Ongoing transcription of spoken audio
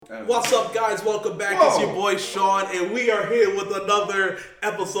What's up, guys? Welcome back. It's your boy Sean, and we are here with another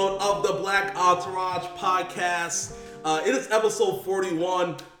episode of the Black Entourage podcast. It is episode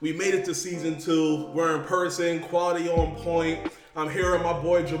 41. We made it to season 2. We're in person, quality on point. I'm here with my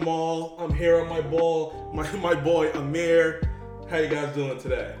boy Jamal. I'm here with my boy Amir. How you guys doing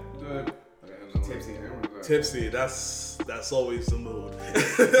today? Good. Tipsy. That's always the mood.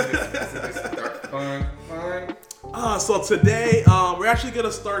 Fine. So today, we're actually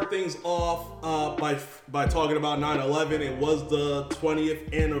gonna start things off by talking about 9/11. It was the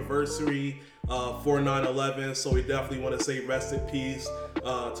 20th anniversary for 9/11, so we definitely want to say rest in peace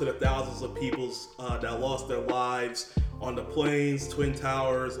to the thousands of people that lost their lives on the planes, Twin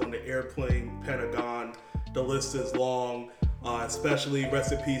Towers, on the airplane, Pentagon. The list is long. Especially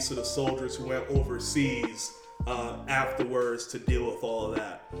rest in peace to the soldiers who went overseas afterwards to deal with all of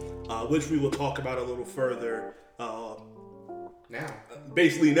that, which we will talk about a little further now.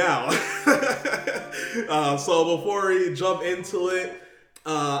 Basically now. So before we jump into it,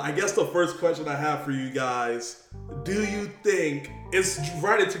 I guess the first question I have for you guys, do you think, it's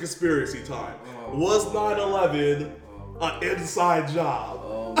right into conspiracy time, was 9/11 an inside job?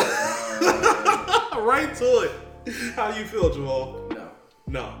 Oh my God. Right to it. How do you feel, Jamal?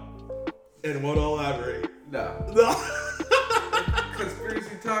 No. And won't elaborate? No.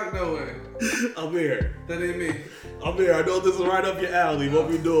 Conspiracy talk, no way. Amir. That ain't me. Amir, I know this is right up your alley. What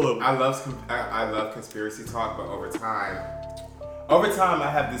we doing? I love conspiracy talk, but over time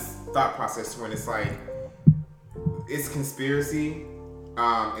I have this thought process when it's like, it's conspiracy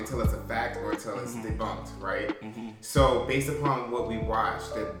until it's a fact or until it's debunked, right? Mm-hmm. So based upon what we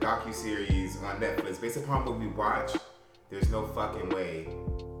watched, the docuseries on Netflix, based upon what we watched, there's no fucking way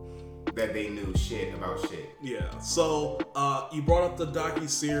that they knew shit about shit. Yeah. So you brought up the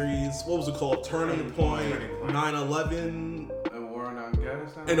docuseries. What was it called? Turning Point. 9/11. A war in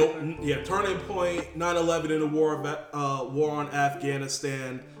Afghanistan. Turning Point. 9/11 in the war on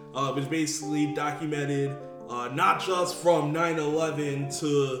Afghanistan, which basically documented not just from 9/11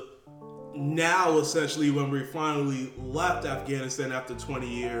 to now, essentially, when we finally left Afghanistan after 20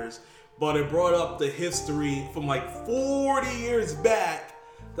 years, but it brought up the history from like 40 years back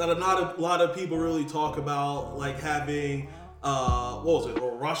that not a lot of people really talk about, like having,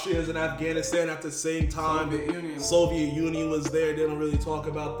 Russia is in Afghanistan at the same time. Soviet Union was there. They don't really talk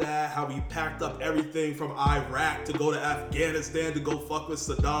about that. How we packed up everything from Iraq to go to Afghanistan to go fuck with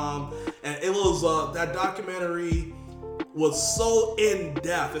Saddam. And it was, that documentary was so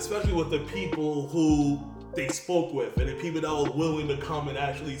in-depth, especially with the people who they spoke with and the people that were willing to come and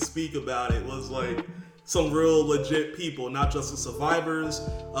actually speak about it. Was like some real legit people, not just the survivors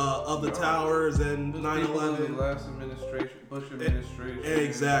of the towers and 9/11. The last administration, Bush administration.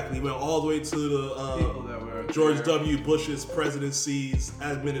 Exactly. Went all the way to the George W. Bush's presidency's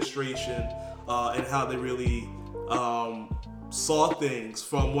administration, and how they really saw things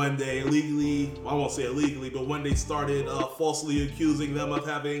from when they I won't say illegally, but when they started falsely accusing them of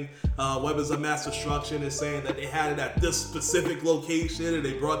having weapons of mass destruction and saying that they had it at this specific location, and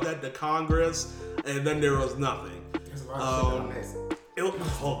they brought that to Congress, and then there was nothing. There's a lot of shit on this.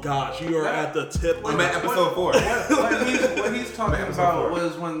 Oh gosh, you are at the tip. I'm at episode 4. What he's talking about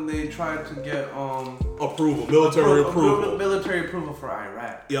was when they tried to get military approval. Military approval for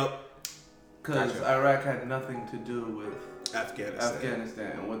Iraq. Yep. Because Iraq had nothing to do with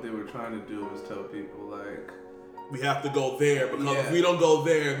Afghanistan. And what they were trying to do was tell people, like, we have to go there, because if we don't go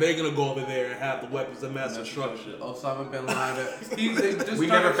there, they're gonna go over there and have the weapons of mass destruction. Osama bin Laden. We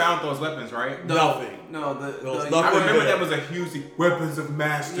never found those weapons, right? Nothing. No, I remember that was a huge weapons of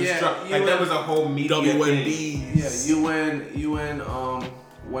mass destruction. Like that was a whole media WMDs. Yeah, UN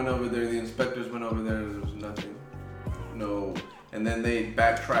went over there. The inspectors went over there. And there was nothing. No, and then they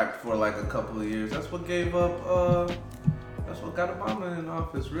backtracked for like a couple of years. That's what gave up. That's what got Obama in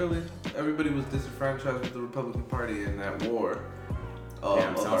office, really. Everybody was disenfranchised with the Republican Party in that war of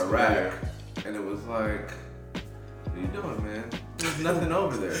Iraq. And it was like, what are you doing, man? There's nothing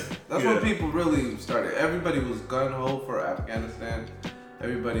over there. That's when people really started. Everybody was gung-ho for Afghanistan.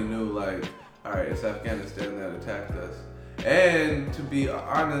 Everybody knew, like, all right, it's Afghanistan that attacked us. And to be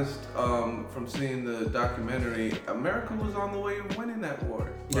honest, from seeing the documentary, America was on the way of winning that war.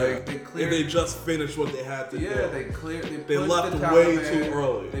 Like they just finished what they had to do. Yeah, they left way too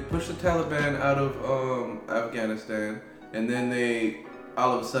early. They pushed the Taliban out of Afghanistan, and then they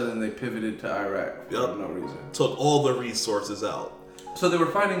all of a sudden they pivoted to Iraq for no reason. Took all the resources out. So they were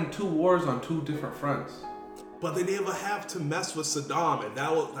fighting 2 wars on 2 different fronts. But they never have to mess with Saddam, and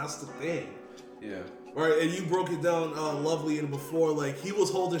that's the thing. Yeah. right? And you broke it down lovely and before, like he was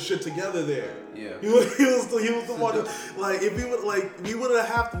holding shit together there. Yeah. He was the one that, like if we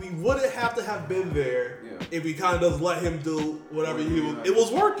wouldn't have to have been there if we kind of just let him do whatever it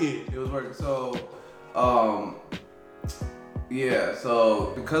was working. It was working. So,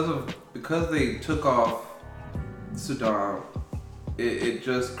 so because they took off Saddam, it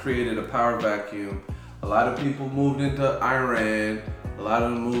just created a power vacuum. A lot of people moved into Iran. A lot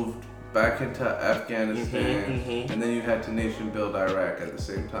of them moved back into Afghanistan, and then you had to nation build Iraq at the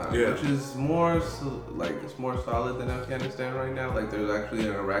same time, which is more it's more solid than Afghanistan right now. Like there's actually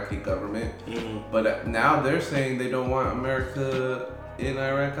an Iraqi government, but now they're saying they don't want America in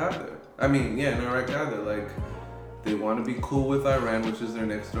Iraq either. In Iraq either. Like they want to be cool with Iran, which is their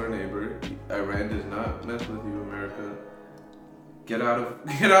next door neighbor. Iran does not mess with you, America. Get out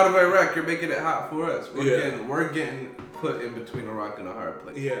of Iraq. You're making it hot for us. We're getting put in between a rock and a hard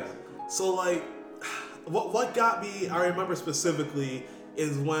place. Yeah. So like, what got me, I remember specifically,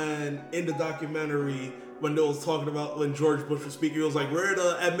 is when in the documentary, when they was talking about when George Bush was speaking, it was like, we're in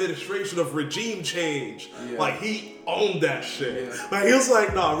the administration of regime change. Yeah. Like he owned that shit. Yeah. Like he was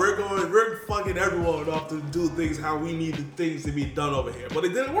like, nah, we're fucking everyone up to do things how we need the things to be done over here. But it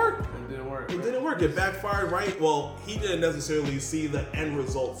didn't work. It didn't work. It backfired, right? Well, he didn't necessarily see the end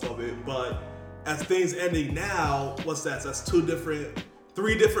results of it, but as things ending now, what's that? That's 3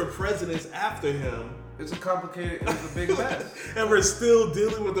 different presidents after him. It's a big mess. And we're still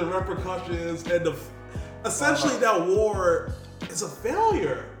dealing with the repercussions and essentially that war is a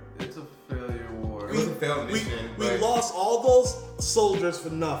failure. It's a failure war. It was a failed mission. We lost all those soldiers for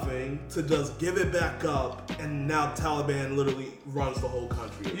nothing to just give it back up, and now Taliban literally runs the whole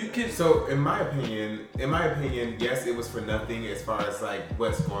country. So in my opinion, yes, it was for nothing as far as like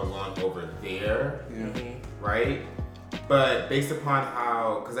what's going on over there, right? But based upon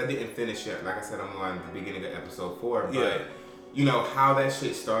how, because I didn't finish it, like I said, I'm on the beginning of episode 4, but you know how that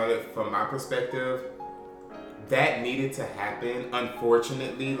shit started from my perspective. That needed to happen,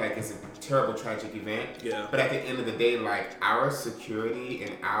 unfortunately. Like, it's a terrible, tragic event. Yeah. But at the end of the day, like, our security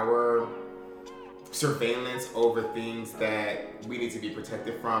and our surveillance over things that we need to be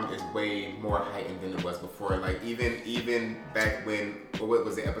protected from is way more heightened than it was before. Like, even back when, what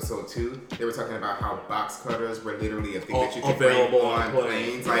was it, episode 2? They were talking about how box cutters were literally a thing that you could bring on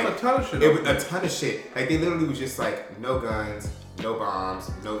planes. Like, a ton of shit. It was a ton of shit. Like, they literally was just like, no guns, no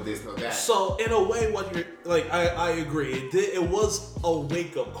bombs, no this, no that. So in a way, what you're like, I agree. It was a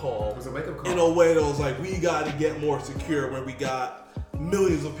wake up call. It was a wake up call. In a way that was like, we got to get more secure when we got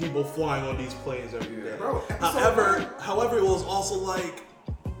millions of people flying on these planes every day. Bro, however, it was also like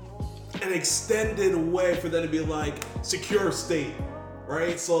an extended way for them to be like secure state,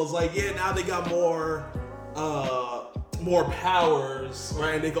 right? So it's like, now they got more powers,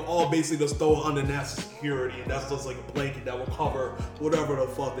 right? And they can all basically just throw it under national security, and that's just like a blanket that will cover whatever the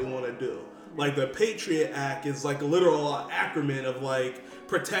fuck they want to do. Like the Patriot Act is like a literal acronym of like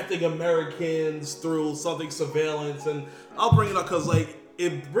protecting Americans through something surveillance, and I'll bring it up because like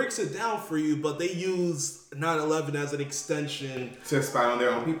it breaks it down for you, but they use 9/11 as an extension to spy on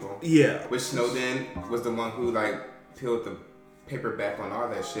their own people. Yeah. Which Snowden was the one who like peeled the paper back on all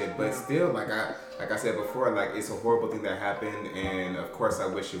that shit, but still, like I said before, like it's a horrible thing that happened, and of course I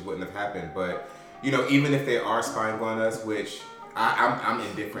wish it wouldn't have happened. But you know, even if they are spying on us, which I'm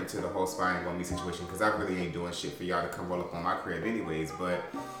indifferent to the whole spying on me situation, because I really ain't doing shit for y'all to come roll up on my crib anyways. But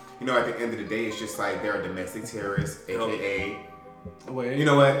you know, at the end of the day, it's just like they're domestic terrorists, aka. Wait, you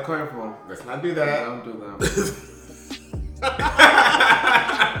know what? Careful. Let's not do that. Don't do that. I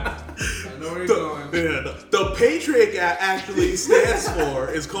know where you're going. The Patriot Act actually stands for,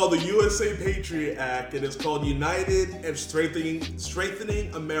 it's called the USA Patriot Act, and it's called United and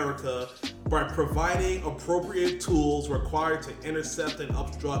Strengthening America by providing appropriate tools required to intercept and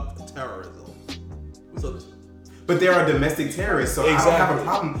obstruct terrorism. So, but there are domestic terrorists, so exactly. I don't have a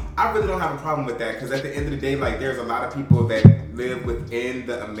problem. I really don't have a problem with that, because at the end of the day, like there's a lot of people that live within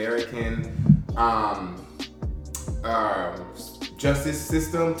the American justice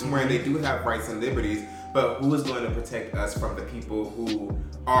system to where they do have rights and liberties, but who is going to protect us from the people who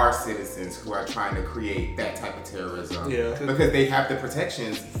are citizens who are trying to create that type of terrorism? Yeah. Because they have the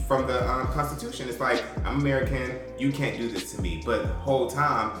protections from the Constitution. It's like, I'm American, you can't do this to me, but the whole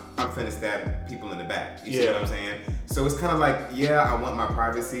time I'm finna stab people in the back. You see what I'm saying? So it's kind of like, I want my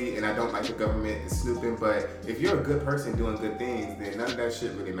privacy and I don't like the government snooping, but if you're a good person doing good things, then none of that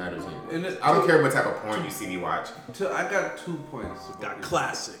shit really matters to you. And I don't care what type of porn you see me watch. I got 2 points. Got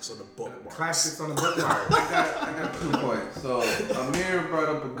classics on the bookmark. Classics on the bookmark. I got 2 points. So Amir brought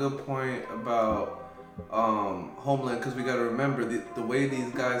up a good point about Homeland, because we got to remember the way these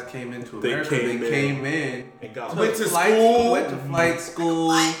guys came into America. They came in and got went to flight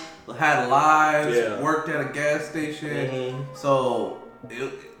school, had lives, worked at a gas station. So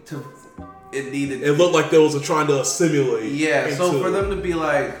it needed. It looked like they was trying to assimilate. Yeah. So for them to be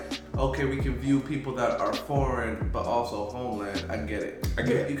like, okay, we can view people that are foreign but also homeland. I get it.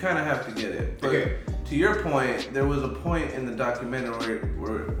 You kind of have to get it. But to your point, there was a point in the documentary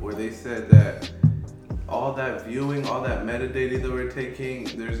where they said that all that viewing, all that metadata that we're taking,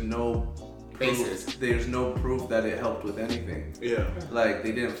 there's no proof. There's no proof that it helped with anything. Yeah. Like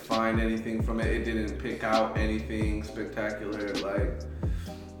they didn't find anything from it. It didn't pick out anything spectacular. Like.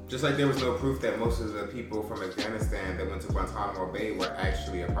 Just like there was no proof that most of the people from Afghanistan that went to Guantanamo Bay were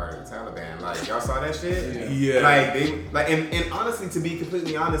actually a part of the Taliban. Like, y'all saw that shit? Yeah. And honestly, to be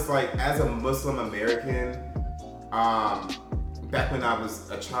completely honest, like, as a Muslim American, back when I was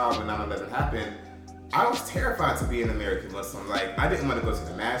a child when 9/11 happened, I was terrified to be an American Muslim. Like, I didn't want to go to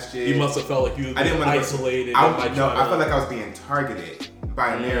the masjid. You must have felt like you were isolated. I felt like I was being targeted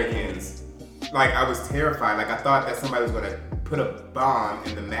by Americans. Like, I was terrified. Like, I thought that somebody was going to put a bomb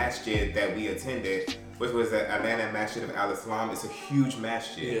in the masjid that we attended, which was the Atlanta Masjid of Al-Islam. It's a huge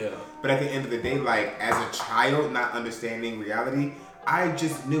masjid. Yeah. But at the end of the day, like, as a child, not understanding reality, I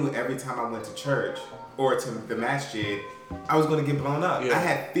just knew every time I went to church or to the masjid, I was going to get blown up. Yeah. I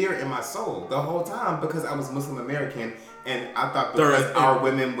had fear in my soul the whole time because I was Muslim American, and I thought because our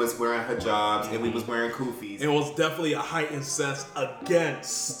women was wearing hijabs and we was wearing kufis. It was definitely a heightened sense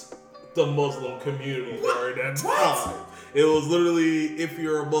against the Muslim community during that time. It was literally, if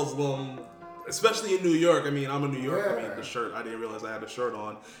you're a Muslim, especially in New York. I mean, I'm a New Yorker. I mean, the shirt. I didn't realize I had the shirt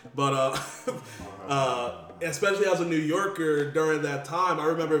on. But especially as a New Yorker during that time, I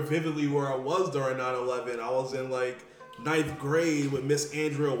remember vividly where I was during 9/11. I was in like 9th grade with Miss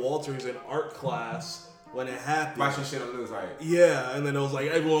Andrea Walters in art class when it happened. Watching shit on the news, right? Yeah, and then it was like,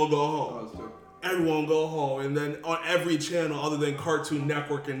 everyone go home. Everyone go home. And then on every channel other than Cartoon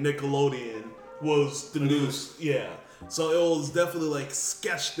Network and Nickelodeon was the news. Yeah. So it was definitely like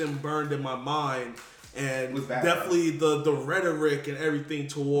sketched and burned in my mind, and definitely the rhetoric and everything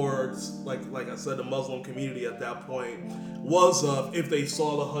towards like I said, the Muslim community at that point was if they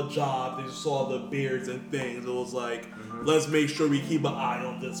saw the hijab, they saw the beards and things, it was like let's make sure we keep an eye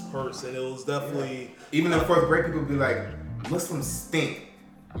on this person. It was definitely even in 4th grade, people would be like, Muslims stink.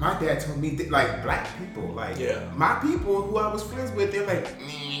 My dad told me that, like, black people, like my people who I was friends with, they're like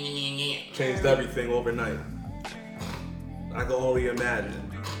changed everything overnight. I can only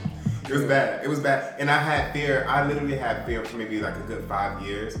imagine. It was bad. It was bad. And I had fear. I literally had fear for maybe like a good 5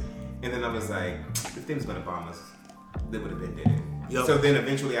 years. And then I was like, if they was going to bomb us, they would have been dead. Yep. So then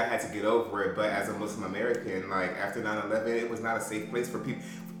eventually I had to get over it. But as a Muslim American, like after 9/11, it was not a safe place for people.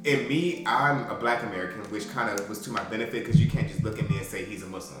 And me, I'm a black American, which kind of was to my benefit because you can't just look at me and say he's a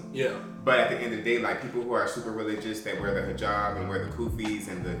Muslim. Yeah. But at the end of the day, like people who are super religious, that wear the hijab and wear the kufis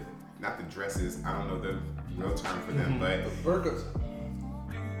and not the dresses, I don't know the real term for them, but the burqas.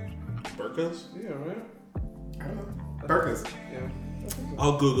 Burqas? Yeah, right? I don't know. Burqas. Yeah.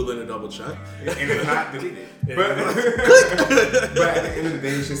 I'll Google it and double check. And if not, delete it. But at the end of the day,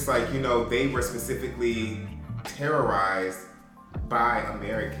 it's just like, you know, they were specifically terrorized by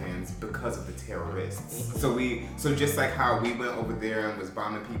Americans because of the terrorists. So just like how we went over there and was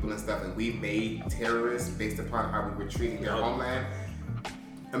bombing people and stuff, and we made terrorists based upon how we were treating their homeland,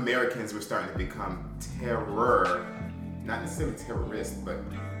 Americans were starting to become terror, not necessarily terrorists, but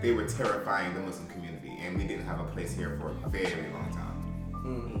they were terrifying the Muslim community, and we didn't have a place here for a very long time.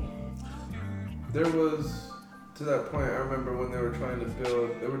 There was, to that point, I remember when they were trying to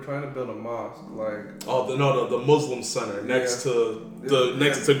build a mosque, like the Muslim center next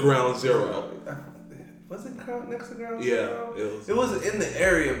to Ground Zero. Was it next to Ground Zero? Yeah, it was in the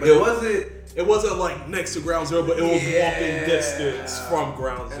area, but it wasn't like next to Ground Zero, but it was walking distance from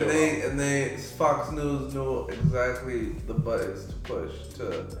Ground Zero. And Fox News knew exactly the buttons to push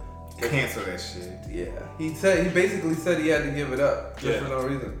to cancel that shit. Yeah, he basically said he had to give it up just for no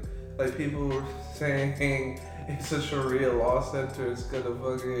reason. Like people were saying it's a Sharia law center, it's gonna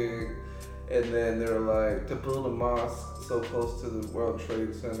fucking, and then they were like, to build a mosque so close to the World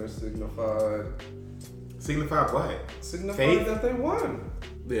Trade Center signified what? Signified faith? That they won.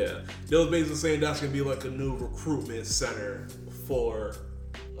 Yeah, they was basically saying that's gonna be like a new recruitment center for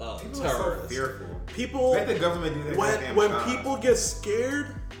terrorists. So fearful. People let the government do that. When people get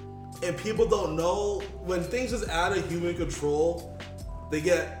scared and people don't know, when things is out of human control, they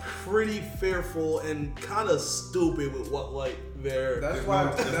get pretty fearful and kind of stupid with what their That's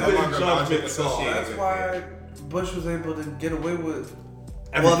why judgments are. That's why Bush was able to get away with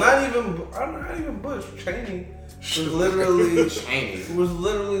Well, not even Bush. Cheney was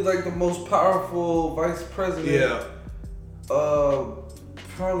literally like the most powerful vice president. Yeah.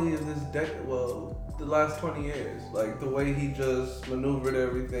 Probably in this decade. Well, the last 20 years. Like the way he just maneuvered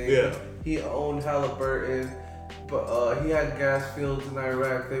everything. Yeah. He owned Halliburton, but he had gas fields in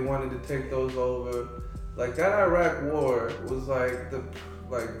Iraq. They wanted to take those over. Like that Iraq war was like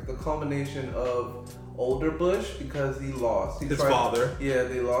the culmination of older Bush because he lost. His father. Yeah,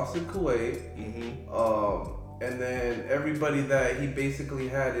 they lost in Kuwait. And then everybody that he basically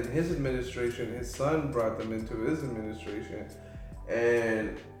had in his administration, his son brought them into his administration,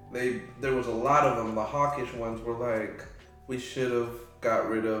 and there was a lot of them. The hawkish ones were like, we should have got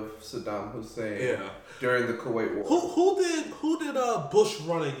rid of Saddam Hussein during the Kuwait War. Who did Bush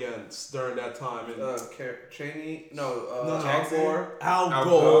run against during that time? Cheney? Al Gore. Al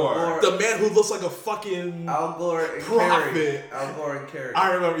Gore. The man who looks like a fucking Al Gore and prophet. Al Gore and Kerry.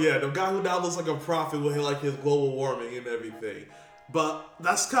 I remember, the guy who now looks like a prophet with like his global warming and everything. But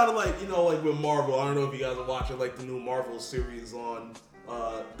that's kind of like, like with Marvel. I don't know if you guys are watching like the new Marvel series on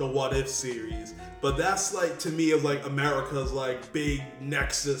the What If series, but that's like, to me, is like America's like big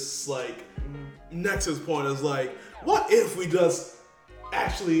nexus point is like, what if we just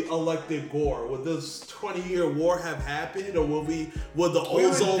actually elected Gore? Would this 20-year war have happened, or would the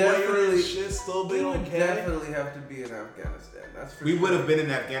ozone layer and shit still be okay? We would definitely have to be in Afghanistan. That's for We sure. would have been in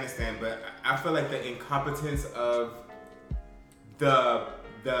Afghanistan, but I feel like the incompetence of the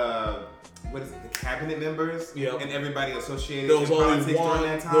cabinet members and everybody associated there was in only politics one.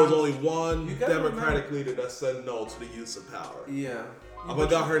 during that time. There was only one Democratic remember. leader that said no to the use of power. Yeah. I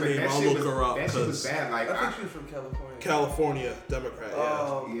forgot her name. That I'll shit look was- her up. That shit was bad. Like, I think she was from California. California Democrat.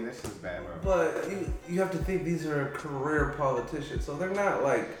 Yeah. yeah, that shit was bad, bro. But you have to think these are career politicians, so they're not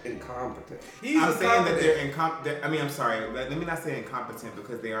like incompetent. I'm saying that they're incompetent. I mean, I'm sorry. Let me not say incompetent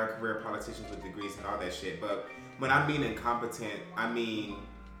because they are career politicians with degrees and all that shit. But when I mean incompetent, I mean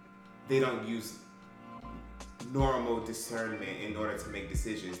they don't use normal discernment in order to make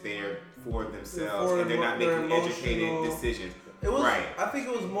decisions. They're for themselves and they're not making educated decisions. It was, right. I think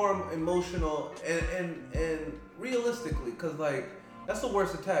it was more emotional and realistically, because like that's the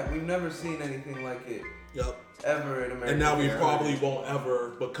worst attack. We've never seen anything like it. Yep. Ever in America. And now we probably won't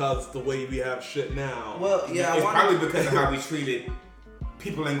ever, because the way we have shit now. Well, yeah, it's probably because of how we treated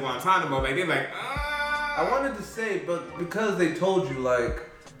people in Guantanamo. Like they're like, I wanted to say, but because they told you, like,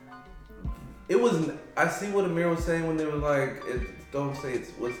 it wasn't. I see what Amir was saying when they were like, don't say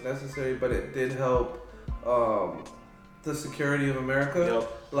it was necessary, but it did help the security of America.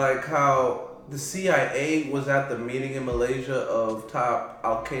 Yep. Like how the CIA was at the meeting in Malaysia of top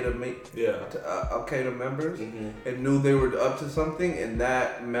Al Qaeda members and knew they were up to something, and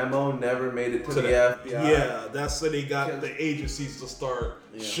that memo never made it to the FBI. Yeah, that's when they got the agencies to start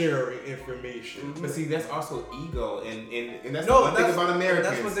sharing information. But see, that's also ego, and that's the one thing about Americans.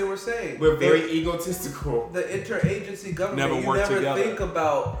 That's what they were saying. We're very egotistical. The interagency government, Never work together. think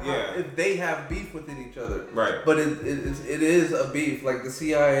about if they have beef within each other. Right. But it is a beef. Like the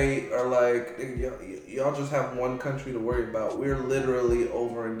CIA are like, y'all just have one country to worry about. We're literally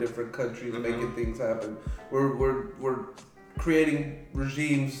over in different countries making things happen. We're creating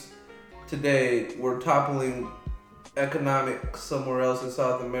regimes today. We're toppling economic somewhere else in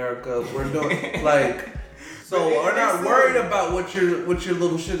South America. We're doing like. So we're not worried about what your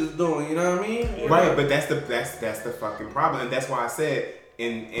little shit is doing. You know what I mean? Right, but that's the fucking problem, and that's why I said,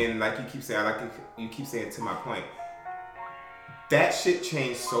 and like you keep saying, you keep saying to my point, that shit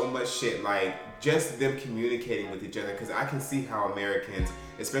changed so much shit. Like just them communicating with each other, because I can see how Americans,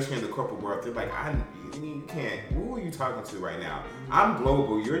 especially in the corporate world, they're like, you can't. Who are you talking to right now? I'm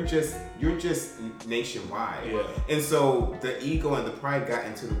global. You're just nationwide. Yeah. And so the ego and the pride got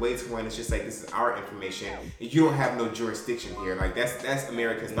into the way to when it's just like, this is our information. You don't have no jurisdiction here. Like that's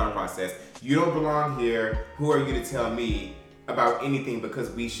America's thought process. You don't belong here. Who are you to tell me about anything,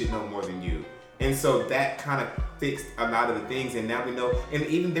 because we should know more than you? And so that kind of fixed a lot of the things, and now we know. And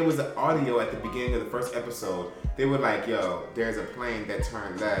even there was an audio at the beginning of the first episode. They were like, yo, there's a plane that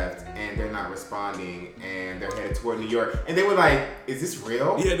turned left and they're not responding and they're headed toward New York. And they were like, is this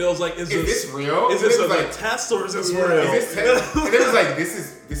real? Yeah, they was like, is this real? Is this like a test or is this real? Is this and it was like, this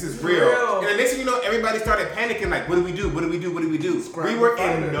is real. And the next thing you know, everybody started panicking, like, what do we do? What do we do? What do we do? We were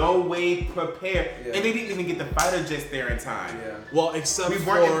in no way prepared. Yeah. And they didn't even get the fighter jets there in time. Yeah. Well, except we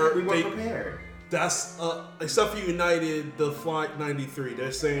weren't prepared. That's except for United, the Flight 93. They're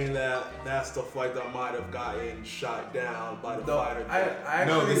saying that that's the flight that might have gotten shot down by the fighter jet.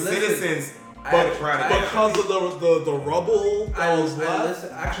 The citizens. Because of the rubble that was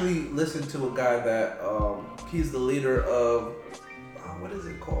left. I actually listened to a guy that he's the leader of what is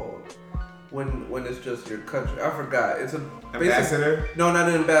it called? When it's just your country. I forgot. It's a ambassador. No, not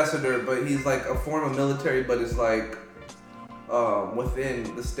an ambassador, but he's like a form of military, but it's like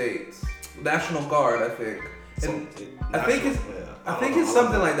within the states. National Guard, I think. And I think it's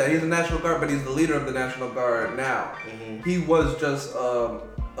something like that. He's a National Guard, but he's the leader of the National Guard now. Mm-hmm. He was just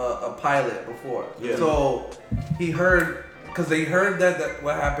a pilot before. Yeah. So he heard, because they heard that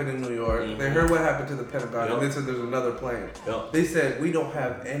what happened in New York. Mm-hmm. They heard what happened to the Pentagon, and they said there's another plane. Yep. They said we don't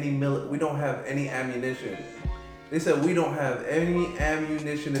have any ammunition. They said we don't have any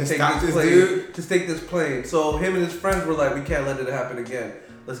ammunition to take this plane. So him and his friends were like, we can't let it happen again.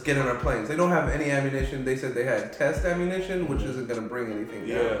 Let's get in our planes. They don't have any ammunition. They said they had test ammunition, which isn't going to bring anything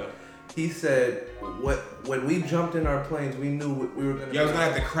down. He said, when we jumped in our planes, we knew we were going to... Yeah, I was going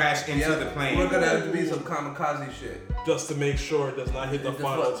to have to crash into the plane. We're going to have to be some kamikaze shit. Just to make sure it does not hit the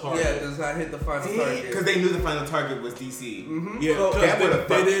final target. Yeah, it does not hit the final target. Because they knew the final target was D.C. Mm-hmm. Yeah, because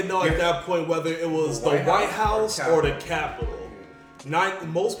they didn't know at that point whether it was the White House or the Capitol.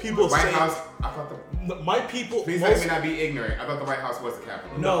 Most people say... White House, I thought my people... Please let me not be ignorant. I thought the White House was the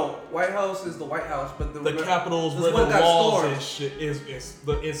Capitol. No, White House is the White House, but the Capitol is where the laws and shit is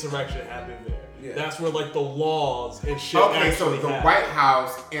the insurrection happened there. Yeah. That's where like the laws and shit actually so the White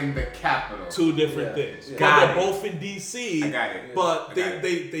House and the Capitol. Two different things. Yeah. But they're both in D.C. I got it. But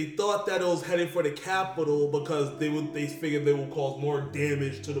they thought that it was heading for the Capitol because they figured they would cause more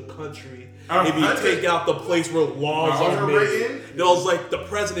damage to the country if you take out the place where laws are made. It was like the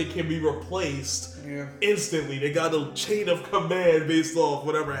president can be replaced instantly. They got a chain of command based off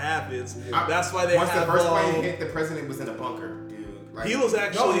whatever happens. That's why they once the first plane hit, the president was in a bunker. Like, he was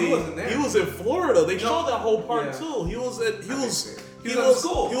actually he was in Florida. They showed that whole part too. He was at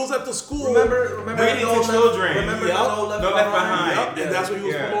school. He was at the school. Remember reading to children. Remember No Left Behind. Yep. And that's when he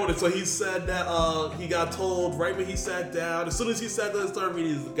was promoted. So he said that he got told right when he sat down. As soon as he sat down and started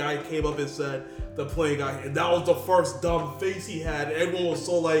reading, the guy came up and said the plane got hit. And that was the first dumb face he had. And everyone was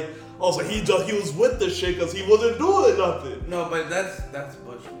so like, oh, so he was with the shit because he wasn't doing nothing. No, but that's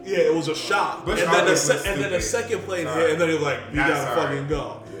Bush. Yeah, it was a shock. And then the second plane hit, and then he was like, "We gotta fucking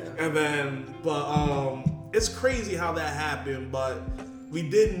go." Yeah. And then, but it's crazy how that happened. But we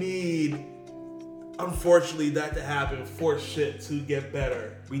did need, unfortunately, that to happen for shit to get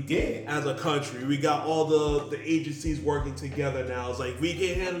better. We did as a country. We got all the agencies working together now. It's like we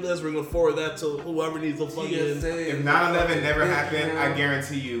can't handle this. We're gonna forward that to whoever needs to fucking. If 9/11 never happened, I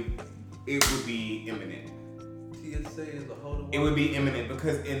guarantee you, it would be imminent. It would be imminent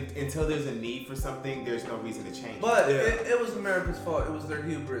because until there's a need for something, there's no reason to change. But it was America's fault. It was their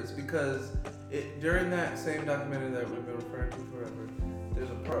hubris because during that same documentary that we've been referring to forever, there's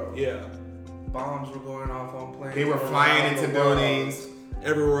a pro. Yeah. Bombs were going off on planes. They were flying into buildings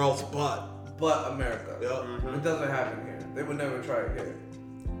everywhere else but America. Yep. Mm-hmm. It doesn't happen here. They would never try it here.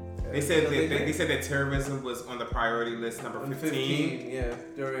 They said that terrorism was on the priority list number 15. Yeah,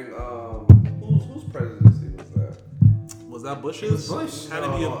 during whose presidency was that? Was that Bush's? It was Bush. Had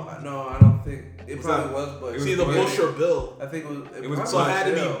to be no, I don't think it probably was Bush. It was either Bush or Bill. I think it was so it had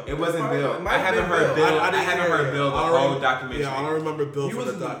to be. It wasn't Bill. I haven't heard Bill. I haven't heard Bill the whole documentary. Yeah, I don't remember Bill from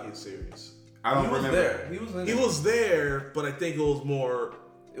the docu-series. I don't remember. There. He was there, but I think it was more.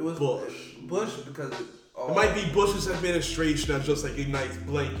 It was Bush because. It might be Bush's administration that's just like a nice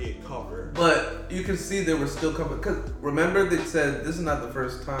blanket cover. But you can see they were still coming. Because remember, they said this is not the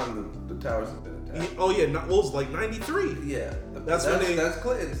first time the towers have been attacked. Oh, yeah. It was like 93. Yeah. That's Clinton's. Yeah. That's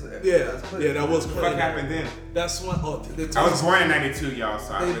Clinton. Yeah, that was Clinton. What happened then? That's when. I was born in 92, y'all.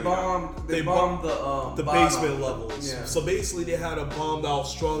 So They bombed the basement levels. Yeah. So basically, they had a bomb that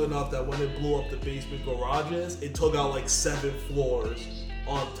was strong enough that when it blew up the basement garages, it took out like 7 floors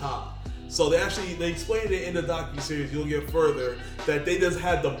on top. So they explained it in the docu-series, you'll get further, that they just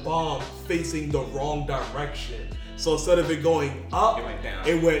had the bomb facing the wrong direction. So instead of it going up,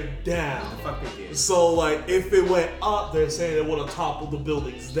 it went down. The fuck they did. So like if it went up, they're saying it would have toppled the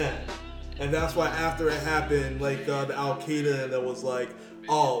buildings then. And that's why after it happened, like the Al-Qaeda that was like,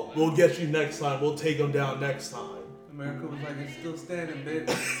 oh, we'll get you next time, we'll take them down next time. America was like, it's still standing,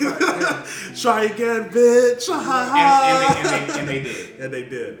 bitch. Try again, bitch. And they did. And they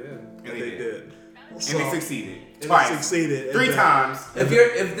did. Yeah. And they did. So, and they succided. Twice. They succeeded. 3 times. If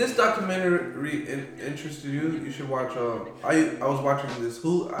this documentary interested you, you should watch. I was watching this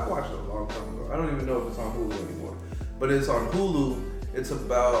Hulu. I watched it a long time ago. I don't even know if it's on Hulu anymore, but it's on Hulu. It's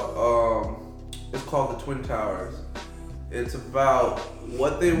about. It's called The Twin Towers. It's about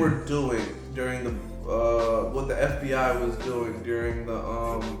what they were doing during the what the FBI was doing during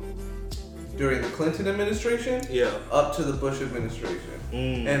the during the Clinton administration, up to the Bush administration,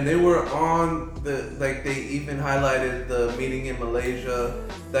 and they were on they even highlighted the meeting in Malaysia.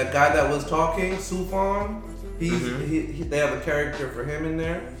 That guy that was talking, Sufan, they have a character for him in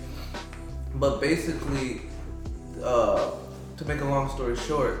there, but basically, to make a long story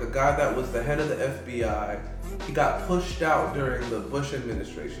short, the guy that was the head of the FBI, he got pushed out during the Bush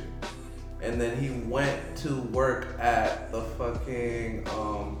administration. And then he went to work at the fucking,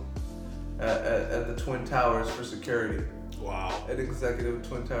 at the Twin Towers for security. Wow. An executive of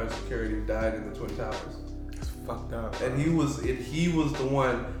Twin Towers security died in the Twin Towers. It's fucked up. And he was the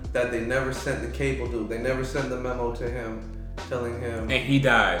one that they never sent the cable to. They never sent the memo to him telling him. And he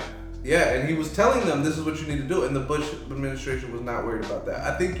died. Yeah, and he was telling them this is what you need to do, and the Bush administration was not worried about that.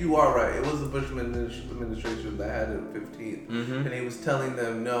 I think you are right. It was the Bush administration that had it 15th, and he was telling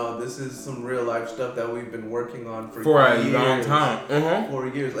them, no, this is some real life stuff that we've been working on for a years, long time. 4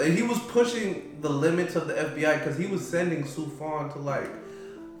 years. And he was pushing the limits of the FBI because he was sending Sufan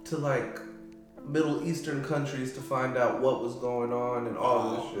to Middle Eastern countries to find out what was going on and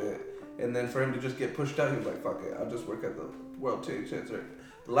all this shit. And then for him to just get pushed out, he was like, fuck it, I'll just work at the World Trade Center.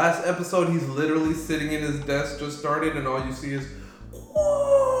 The last episode, he's literally sitting in his desk, just started, and all you see is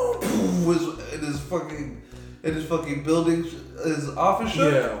in his fucking building, his office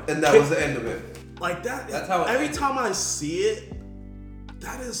shut, and that was the end of it. Like that. That's how. Every time I see it,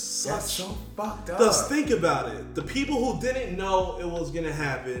 that is That's such. so fucked up. Just think about it. The people who didn't know it was gonna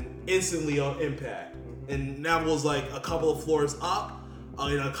happen instantly on impact, and that was like a couple of floors up,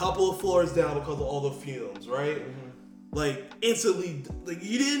 and a couple of floors down because of all the fumes, right? Like instantly, like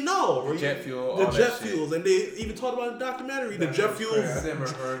you didn't know, right? Jet fuel, the all jet that fuels, shit. and they even talked about in the documentary. The jet fuel,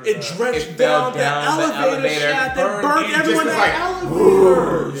 It drenched down the elevator shaft and burned it everyone in just the was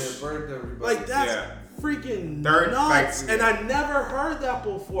elevators. Yeah, burned everybody. Like that's freaking Third, nuts, like, and I never heard that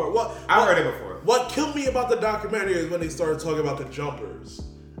before. I heard it before. What killed me about the documentary is when they started talking about the jumpers.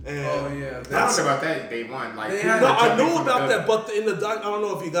 And yeah. I don't know about that day one. Like, They had- no, I know about that, but in the doc, I don't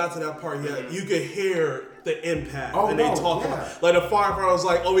know if you got to that part yet. You could hear the impact, and they talk about like the firefighter was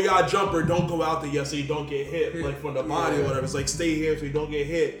like, "Oh, we got a jumper. Don't go out there yet, so you don't get hit, like from the body or whatever. It's like stay here so you don't get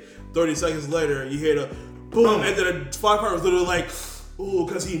hit." 30 seconds later, you hear the boom, and then the firefighter was literally like, "Ooh,"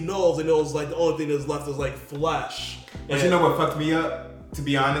 because he knows like the only thing that's left is like flesh. But you know what fucked me up? To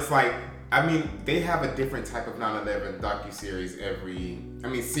be honest, like, I mean, they have a different type of 9/11 docu-series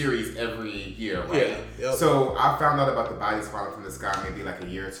series every year, right? Yeah. Yep. So I found out about the bodies falling from the sky maybe like a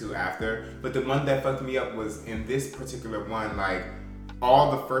year or two after. But the one that fucked me up was in this particular one, like,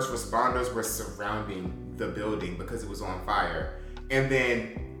 all the first responders were surrounding the building because it was on fire. And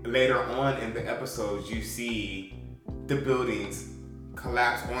then later on in the episodes, you see the buildings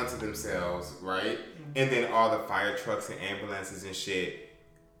collapse onto themselves, right? And then all the fire trucks and ambulances and shit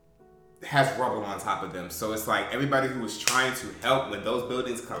has rubble on top of them. So it's like everybody who was trying to help when those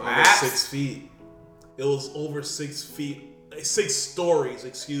buildings collapsed. Over 6 feet. It was over 6 feet, 6 stories,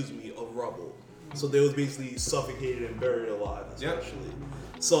 of rubble. So they was basically suffocated and buried alive, essentially.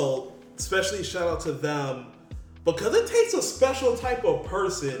 So, especially shout out to them, because it takes a special type of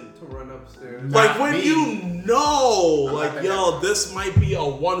person to run upstairs. like when you know, I'm like, not yo, that this might be a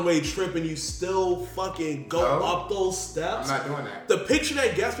one-way trip and you still fucking go up those steps. I'm not doing that. The picture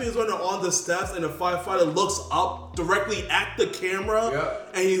that gets me is when they're on the steps and the firefighter looks up directly at the camera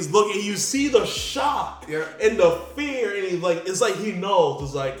and he's looking, you see the shock and the fear, and he's like, it's like he knows,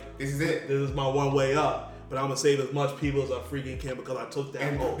 it's like, This is it. this is my one way up, but I'm gonna save as much people as I freaking can because I took that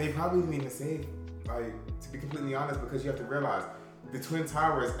And oath. they probably didn't even save, like, to be completely honest, because you have to realize the Twin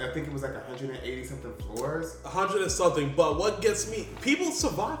Towers, I think it was like 180 something floors. 100 and something, but what gets me, people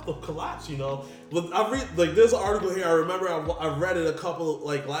survived the collapse, you know. I read, like, there's an article here, I remember I read it a couple,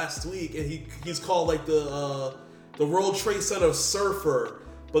 like, last week, and he's called, like, the World Trade Center surfer,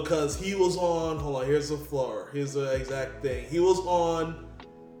 because he was on, hold on, here's the floor, here's the exact thing. He was on,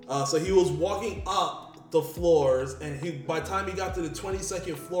 so he was walking up the floors, and by the time he got to the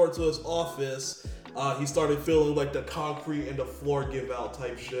 22nd floor to his office, he started feeling like the concrete and the floor give out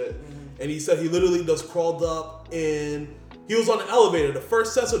type shit. And he said he literally just crawled up and he was on the elevator. The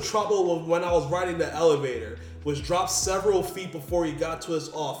first sense of trouble was when I was riding the elevator, which dropped several feet before he got to his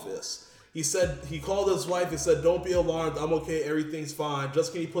office. He said, he called his wife and said, "Don't be alarmed, I'm okay, everything's fine.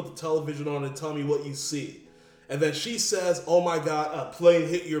 Just can you put the television on and tell me what you see?" And then she says, "Oh my God, a plane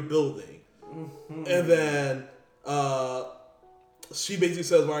hit your building." And then she basically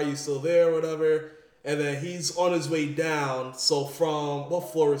says, "Why are you still there?" or whatever. And then he's on his way down. So from,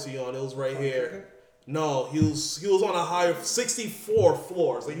 what floor is he on? It was right here. No, he was on a higher 64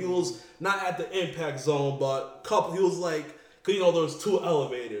 floors. Like, he was not at the impact zone, but he was like Cause there was 2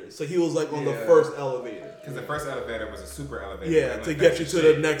 elevators, so he was like on the Yeah. first elevator. Because the first elevator was a super elevator. Yeah, Like, to like, get you that's to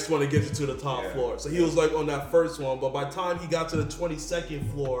shit. the next one, to get you to the top Yeah. floor. So he was like on that first one, but by the time he got to the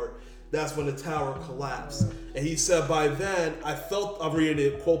 22nd floor, that's when the tower collapsed. And he said by then, I'm reading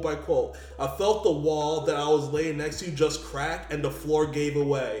it quote by quote, I felt the wall that I was laying next to just crack and the floor gave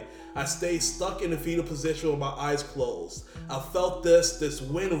away. I stayed stuck in the fetal position with my eyes closed. I felt this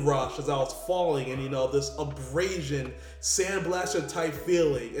wind rush as I was falling, and this abrasion, sandblaster type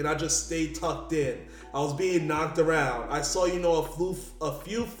feeling, and I just stayed tucked in. I was being knocked around. I saw, a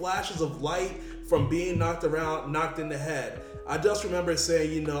few flashes of light from being knocked in the head. I just remember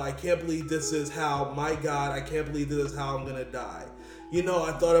saying, I can't believe this is how, my God, I can't believe this is how I'm gonna die.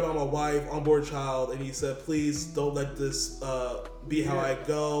 I thought about my wife, unborn child, and he said, please don't let this be how I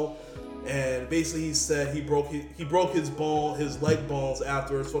go. And basically he said he broke his leg bones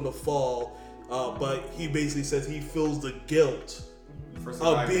afterwards from the fall, but he basically says he feels the guilt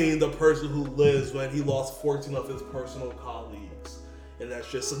of being the person who lives when he lost 14 of his personal colleagues. And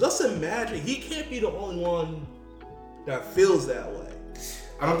that's just imagine, he can't be the only one that feels that way.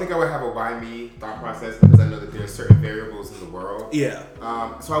 I don't think I would have a why me thought process because I know that there are certain variables in the world. Yeah.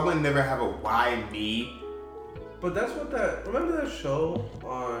 So I would never have a why me. But that's what remember that show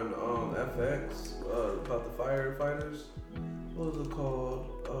on FX about the firefighters? What was it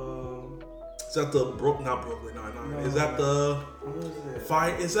called? Is that the not Brooklyn Nine-Nine? No. Is that the What is it?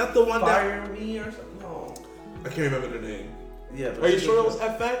 Fire? Is that the one Fire Me or something? No. I can't remember the name. Yeah. But Are you sure it was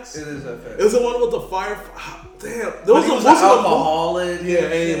FX? It is FX. It was the one with the fire. Damn, there But was he was a an alcoholic. Yeah,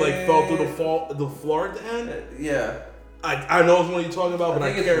 and he like shit. fell through the floor at the end. Yeah. I know what you're talking about, but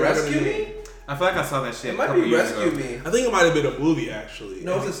I think can't it's remember Rescue the name. Me? I feel like I saw that shit. It a might couple be years Rescue ago. Me. I think it might have been a movie actually.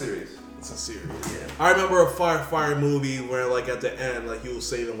 No, it's a series. It's a series. Yeah. I remember a fire movie where like at the end like he was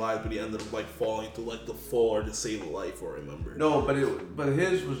saving lives, but he ended up like falling through like the floor to save a life. Or remember? No, but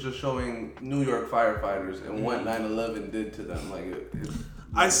his was just showing New York firefighters and what 9/11 did to them. Like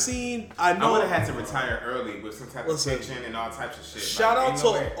I know. I would have had to retire early with some type of Listen, pension and all types of shit. Shout Like, out ain't to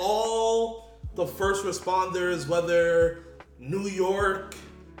no way. all the first responders, whether New York,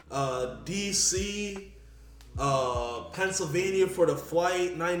 DC, Pennsylvania for the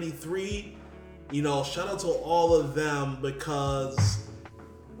flight 93. Shout out to all of them because,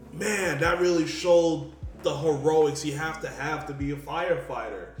 man, that really showed the heroics you have to be a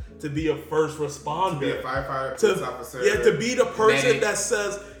firefighter, to be a first responder, To be a firefighter, police officer. Yeah, to be the person medic. that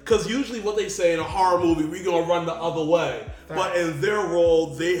says, because usually what they say in a horror movie, we're going to run the other way. But in their role,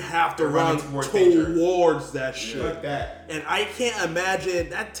 they have to They're run running towards danger. towards that shit. Like that. And I can't imagine,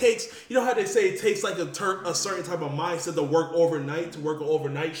 that takes, how they say it takes like a certain type of mindset to work overnight, to work an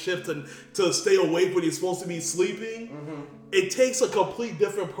overnight shift, and to stay awake when you're supposed to be sleeping. Mm-hmm. It takes a complete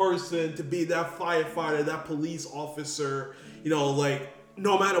different person to be that firefighter, that police officer, like,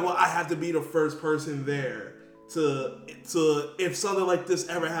 no matter what, I have to be the first person there to if something like this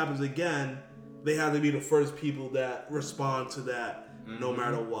ever happens again, they have to be the first people that respond to that, no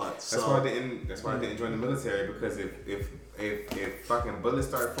matter what. That's why I didn't join the military, because if fucking bullets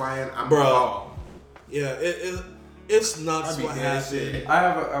start flying, I'm Bro. Yeah, it's nuts I'd be what dead as happened. shit. I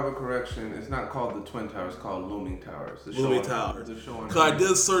have a correction. It's not called the Twin Towers. It's called Looming Towers. Looming Towers. The show on Cause I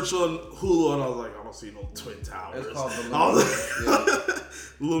did search on Hulu and I was like, I don't see no Twin Towers. It's called the I was like,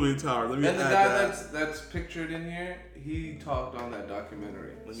 Looming Towers. Let me And the add guy that. that's pictured in here, he talked on that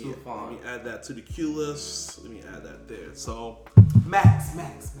documentary. Let Sufan. me add that to the queue list. Let me add that there. So, Max.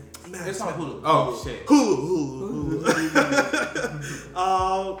 It's on Hulu. Oh shit. Hulu.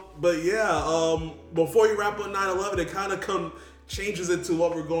 But yeah, before you wrap up 9/11, it kind of changes into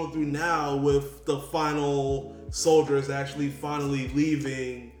what we're going through now with the final soldiers actually finally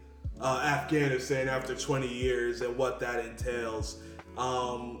leaving Afghanistan after 20 years and what that entails.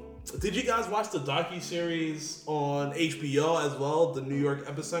 Did you guys watch the docuseries on HBO as well, the New York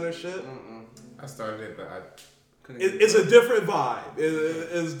Epicenter shit? I started it, but I couldn't. It's a different vibe.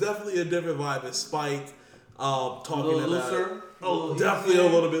 It's definitely a different vibe. It's Spike talking A little about looser? definitely a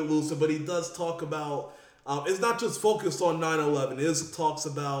little bit looser, but he does talk about. It's not just focused on 9/11. It talks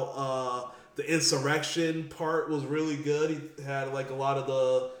about the insurrection part was really good. He had like a lot of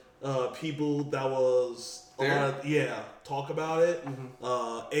the people that was talk about it. Mm-hmm.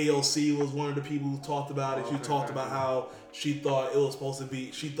 AOC was one of the people who talked about it. She talked about how she thought it was supposed to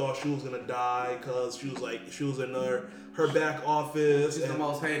be. She thought she was gonna die because she was in her back office. She's the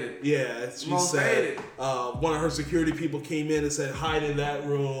most hated. Yeah, she Most said hated. one of her security people came in and said, "Hide in that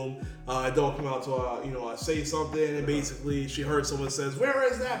room. Don't come out till I say something." And basically, she heard someone says, "Where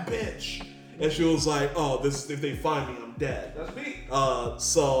is that bitch?" And she was like, "Oh, this if they find me, I'm dead." That's me.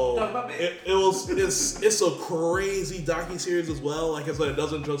 So it's a crazy docuseries as well. Like I said, it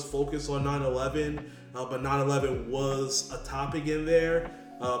doesn't just focus on 9/11, but 9/11 was a topic in there.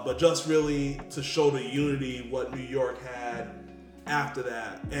 But just really to show the unity what New York had after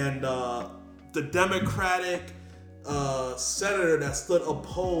that. And the Democratic senator that stood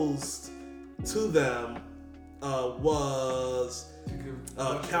opposed to them was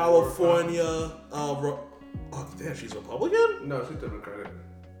California. Damn, she's Republican? No, she's Democratic.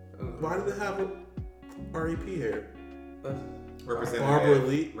 Why did they have a REP here? Representative. Barbara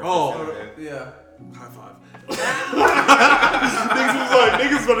Lee. Oh, yeah. high five.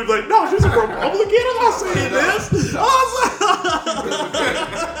 Niggas gonna be like, no, she's a Republican. I'm not saying this.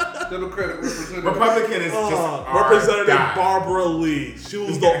 Democratic representative. Republican is just Representative guy. Barbara Lee. She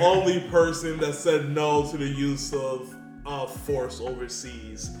was the only person that said no to the use of force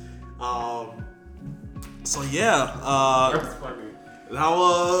overseas. So yeah, That's funny. that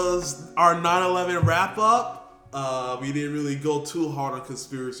was our 9/11 wrap up. We didn't really go too hard on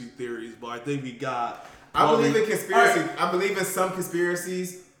conspiracy theories, but I think we got. I believe in conspiracy. I believe in some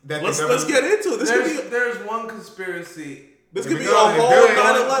conspiracies that Let's get into it. There's one conspiracy. This could be a go. whole Going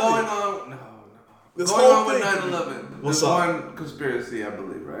 9/11. This Going whole on with thing. 9/11. There's one conspiracy, I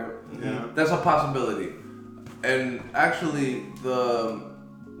believe, right? Yeah. That's a possibility. And actually, some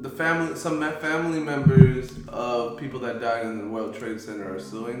family members of people that died in the World Trade Center are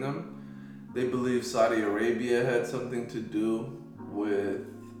suing them. They believe Saudi Arabia had something to do with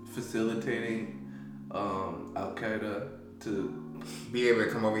facilitating Al Qaeda to Be able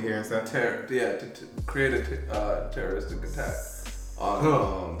to come over here and stuff. to create a terroristic attack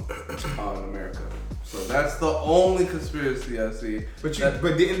on America. So that's the only conspiracy I see. But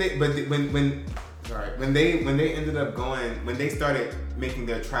when they ended up going, when they started making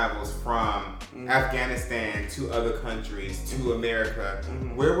their travels from Afghanistan to other countries to America,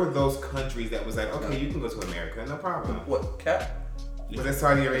 where were those countries that was like, okay, you can go to America, no problem? What, Cap? Was it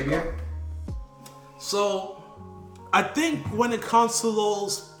Saudi Arabia? So, I think when it comes to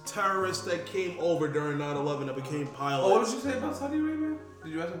those terrorists that came over during 9/11 that became pilots. Oh, what did you say about Saudi Arabia?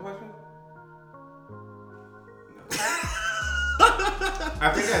 Did you ask a question? I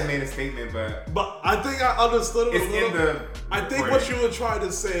think I made a statement, But I think I understood it it's in the. I think what you were trying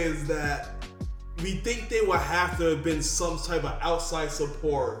to say is that we think they would have to have been some type of outside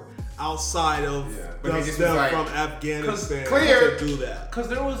support outside of But they them just was like, from Afghanistan clear. to do that. Because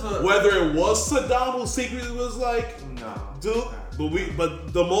there was a... Whether it was Saddam who secretly was like, No. dude,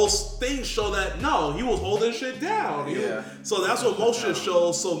 but the most things show that no, he was holding shit down. So that's what most shit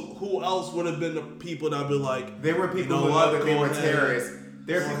shows. So who else would have been the people that be like? There were people you know who what, know that they go were ahead. terrorists.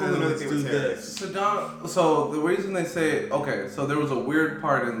 There are people who know that they were terrorists. Saddam. So the reason they say so there was a weird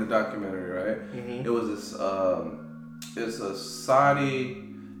part in the documentary, right? Mm-hmm. It was this. It's a Saudi.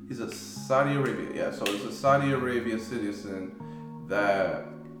 He's a Saudi Arabia. Yeah. So it's a Saudi Arabia citizen that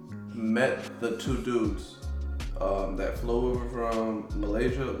met the two dudes that flew over from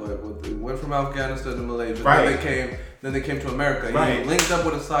Malaysia. They went from Afghanistan to Malaysia. Right. Then they came to America. Right. He linked up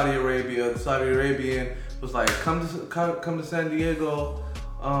with a Saudi Arabia. The Saudi Arabian was like, come to San Diego.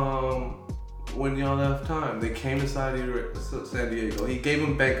 When y'all have time, they came to San Diego. He gave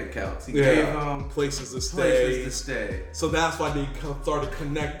them bank accounts. He gave them places to stay. So that's why they started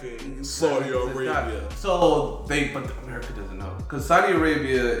connecting Saudi Arabia. But America doesn't know because Saudi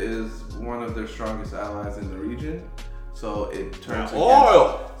Arabia is one of their strongest allies in the region. So it turns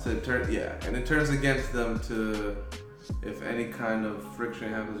oil. It turns against them to. If any kind of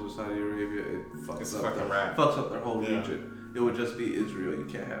friction happens with Saudi Arabia, it fucks up their whole region. It would just be Israel. You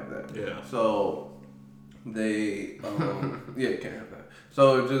can't have that. Yeah. So they, you can't have that.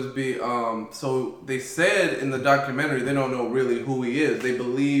 So it'd just be, so they said in the documentary they don't know really who he is. They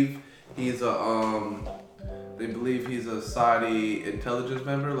believe he's a Saudi intelligence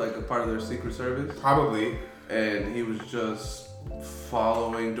member, like a part of their secret service. Probably. And he was just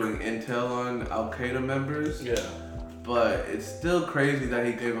doing intel on Al Qaeda members. Yeah. But it's still crazy that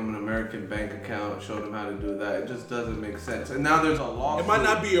he gave him an American bank account, showed him how to do that. It just doesn't make sense. And now there's a lawsuit. It might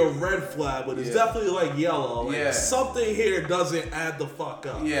not be a red flag, but it's definitely like yellow. Like something here doesn't add the fuck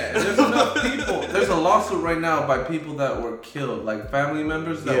up. Yeah, there's enough people. There's a lawsuit right now by people that were killed, like family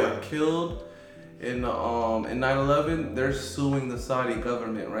members that were killed in 9/11. They're suing the Saudi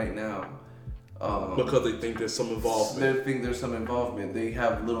government right now. Because they think there's some involvement. They think there's some involvement. They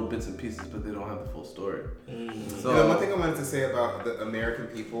have little bits and pieces, but they don't have the full story. So one thing I wanted to say about the American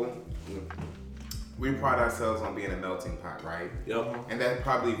people we pride ourselves on being a melting pot, right? Yep. And that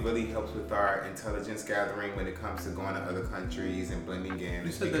probably really helps with our intelligence gathering when it comes to going to other countries and blending in.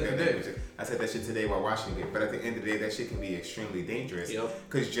 You said that today. I said that shit today while watching it. But at the end of the day, that shit can be extremely dangerous. Yep.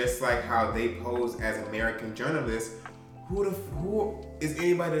 Because just like how they pose as American journalists, who is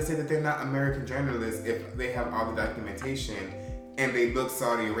anybody to say that they're not American journalists if they have all the documentation and they look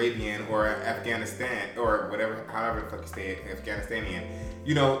Saudi Arabian or Afghanistan or whatever, however the fuck you say it, Afghanistanian?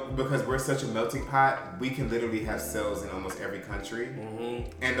 You know, because we're such a melting pot, we can literally have cells in almost every country,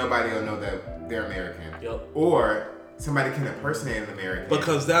 and nobody will know that they're American. Yep. Or somebody can impersonate an American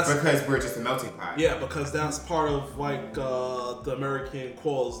because we're just a melting pot. Yeah, because that's part of like the American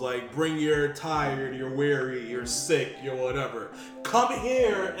quotes, like bring your tired, you're weary, you're sick, you're whatever. Come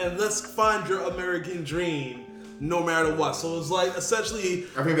here and let's find your American dream, no matter what. So it's like essentially,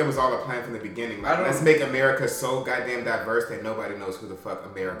 I think that was all a plan from the beginning. Like, let's make America so goddamn diverse that nobody knows who the fuck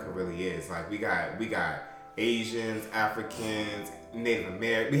America really is. Like we got Asians, Africans, Native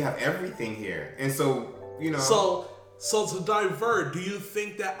American. We have everything here, and so you know. So to divert, do you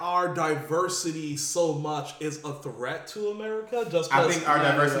think that our diversity so much is a threat to America? I think our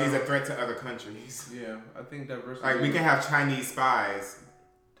diversity is a threat to other countries. Yeah, I think diversity. Like we can have Chinese spies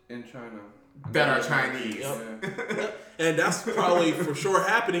in China that are Chinese. Yep. And that's probably for sure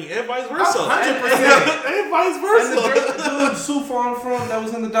happening, and vice versa. 100%. And vice versa. And the dude Sufan from that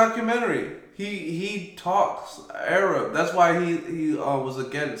was in the documentary. He talks Arab. That's why he was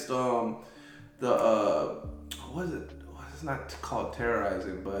against what is it? Well, it's not called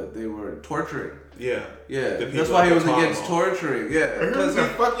terrorizing, but they were torturing. Yeah. That's why he was against torturing. Yeah. Because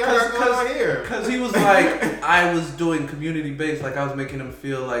he was like, I was doing community based, like I was making him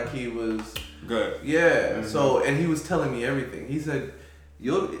feel like he was good. Yeah. Mm-hmm. So, and he was telling me everything. He said,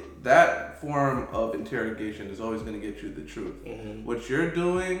 that form of interrogation is always going to get you the truth. Mm-hmm. What you're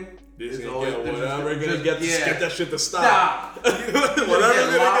doing. It's always whatever gonna get that shit to stop.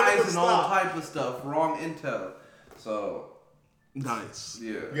 Whatever lies and all type of stuff, wrong intel. So nice.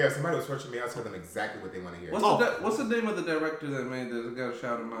 Yeah. Somebody was searching me. I'll tell them exactly what they want to hear. What's the name of the director that made this? I gotta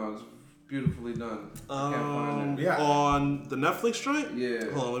shout him out. It's beautifully done. I can't find it. Yeah. On the Netflix joint. Yeah.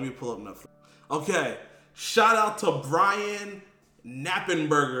 Hold on, let me pull up Netflix. Okay. Shout out to Brian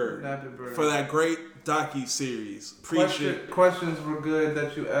Knappenberger for that great docu-series. Questions were good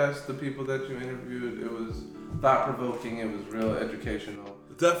that you asked the people that you interviewed. It was thought-provoking. It was real educational.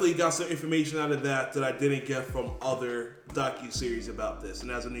 Definitely got some information out of that I didn't get from other docu-series about this.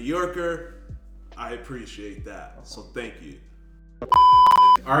 And as a New Yorker, I appreciate that. So thank you.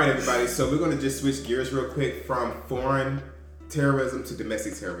 All right, everybody. So we're going to just switch gears real quick from foreign terrorism to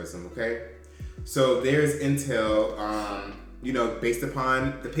domestic terrorism, okay? So there's intel, based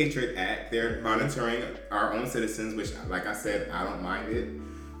upon the Patriot Act, they're monitoring our own citizens, which, like I said, I don't mind it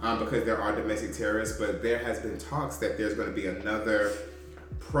because there are domestic terrorists, but there has been talks that there's going to be another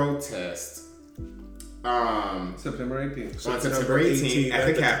protest September 18th. On September 18th at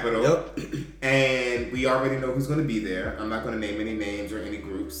the Capitol. Yep. And we already know who's going to be there. I'm not going to name any names or any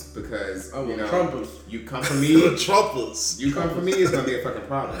groups because, Trumpers. You come for me. Trumpers. You come for me, it's going to be a fucking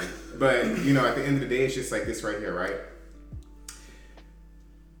problem. But, at the end of the day, it's just like this right here, right?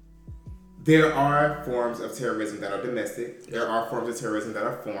 There are forms of terrorism that are domestic. There are forms of terrorism that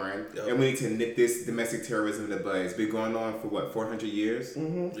are foreign. Yep. And we need to nip this domestic terrorism in the bud. It's been going on for 400 years?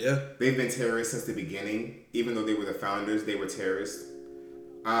 Mm-hmm. Yeah. They've been terrorists since the beginning. Even though they were the founders, they were terrorists.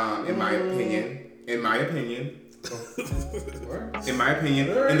 In my opinion. And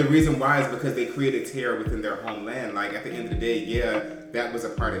the reason why is because they created terror within their homeland. Like, at the end of the day, that was a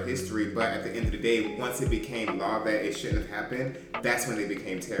part of history, but at the end of the day, once it became law that it shouldn't have happened, that's when they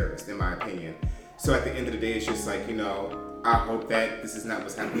became terrorists, in my opinion. So at the end of the day, it's just like, I hope that this is not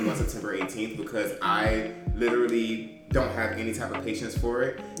what's happening on September 18th because I literally don't have any type of patience for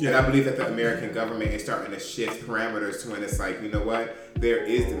it. Yeah. And I believe that the American government is starting to shift parameters to when it's like, you know what? There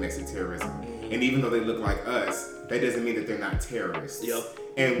is domestic terrorism. And even though they look like us, that doesn't mean that they're not terrorists. Yep.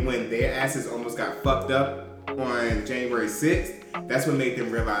 And when their asses almost got fucked up on January 6th, that's what made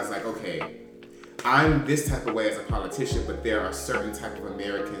them realize, like, okay, I'm this type of way as a politician, but there are certain type of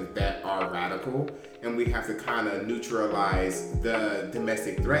Americans that are radical, and we have to kind of neutralize the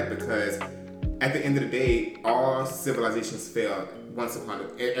domestic threat because at the end of the day, all civilizations fail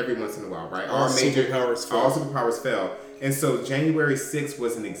every once in a while, right? All superpowers fail. And so January 6th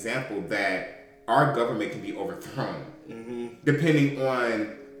was an example that our government can be overthrown, depending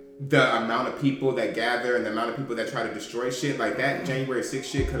on the amount of people that gather and the amount of people that try to destroy shit. Like that January 6th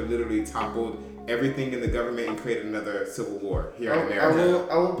shit could have literally toppled everything in the government and created another civil war here in America.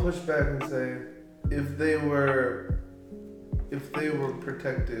 I will push back and say, if they were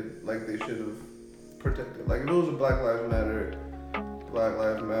protected like they should have protected. Like if it was a Black Lives Matter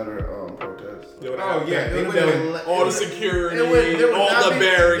protest. Oh yeah, they would have all the security, there would all not the be-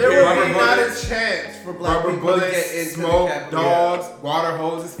 barricades. There would be Rubber not a bullets, chance for black rubber people to get bullets, into smoke, the Capitol. dogs, water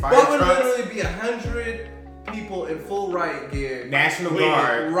hoses, fire What would trucks, literally be 100 people in full riot gear National Wait,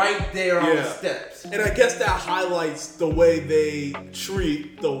 Guard. right there on the Yeah. steps. And I guess that highlights the way they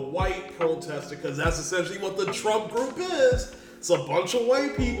treat the white protester, because that's essentially what the Trump group is. It's a bunch of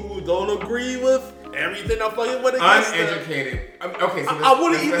white people who don't agree with everything I fucking went against them. Uneducated. Okay, so I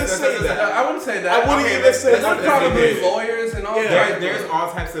wouldn't even say that. I wouldn't say that. I wouldn't Okay, even say there's that. probably lawyers and all Yeah. that. There's all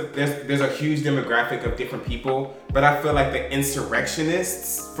types of there's a huge demographic of different people, but I feel like the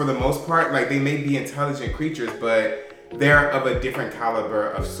insurrectionists, for the most part, like they may be intelligent creatures, but they're of a different caliber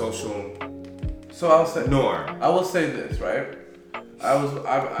of social So I'll say norm. I will say this, right?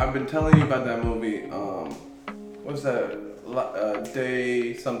 I've been telling you about that movie. What's that?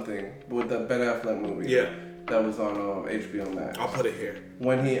 Day something with that Ben Affleck movie. Yeah. That was on HBO Max. I'll put it here.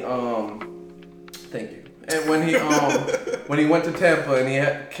 When he thank you. And when he when he went to Tampa and he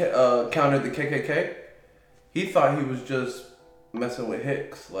had countered the KKK, he thought he was just messing with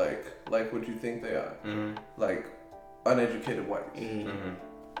hicks, like what you think they are, like uneducated whites.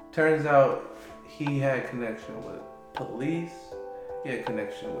 Turns out he had connection with police. He had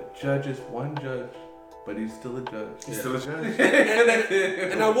connection with judges. One judge, but he's still a judge. He's still a judge.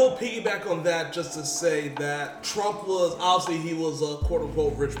 And I will piggyback on that just to say that Trump was, obviously he was a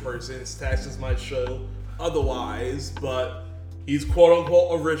quote-unquote rich person. His taxes might show otherwise, but he's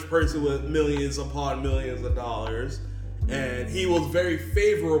quote-unquote a rich person with millions upon millions of dollars. And he was very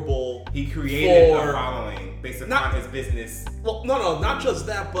favorable. He created for, a following based upon his business. Well, no, not just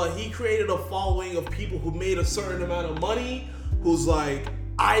that, but he created a following of people who made a certain amount of money, who's like,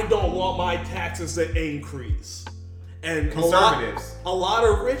 I don't want my taxes to increase. And Conservatives. A lot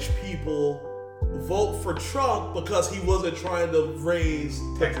of rich people vote for Trump because he wasn't trying to raise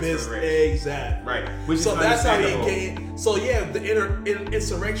Taxes the business. for the rich. Exactly. Right. Which So is that's how he understandable. gained. So yeah, the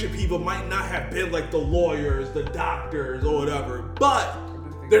insurrection people might not have been like the lawyers, the doctors, or whatever, but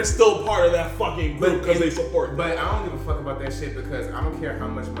they're still part of that fucking group because they support. But I don't give a fuck about that shit because I don't care how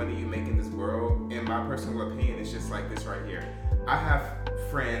much money you make in this world. In my personal opinion, it's just like this right here. I have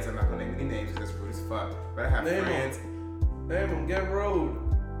friends. I'm not gonna name any names because it's rude as fuck. But I have friends. Name him. Get rude.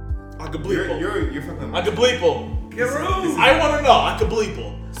 I could bleep him. You're fucking. I could bleep him. Get rude. I want to know. I could bleep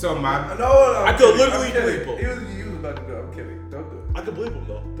him. So my. No, I could literally bleep him. He was about to do it. I'm kidding. Don't do it. I could bleep him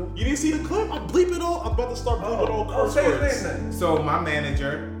though. You didn't see the clip? I'm bleeping all. I'm about to start bleeping all curse say words. his name then. So my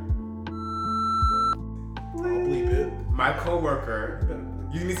manager, I'll bleep it. my coworker.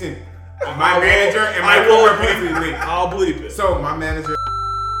 You listen. My manager and my I will coworker. bleep it. I'll bleep it. So my manager,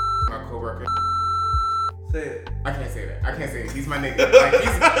 my coworker. Say it. I can't say that. I can't say it. He's my nigga.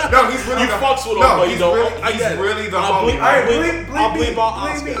 Like, he's really You the fucks with him, no, but you he's don't. really, I he's get it. really the I'll homie. bleep- Right? I'll bleep out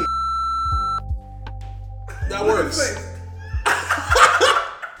bleep Oscar. me. That Look at works. his face.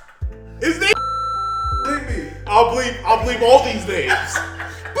 His name. Bleep me. I'll bleep all these names.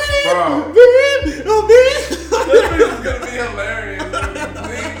 Bro. This video is gonna be hilarious.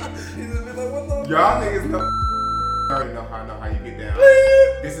 He's gonna be like, what the Y'all niggas know. I already know how you get down.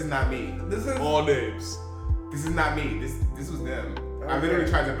 This is not me. This is All names. This is not me. This was them. I literally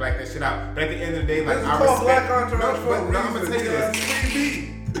tried to black that shit out. But at the end of the day, like This is I called respect. Black Entourage for a but I'm gonna reason. tell you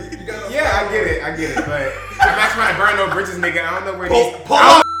this. You gotta Yeah, I get it. But I'm not trying to burn no bridges, nigga. I don't know where these. Pull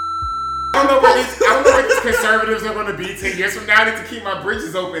I don't know where these conservatives are gonna be 10 years from now. I need to keep my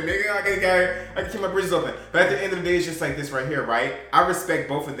bridges open, nigga. I can keep my bridges open. But at the end of the day, it's just like this right here, right? I respect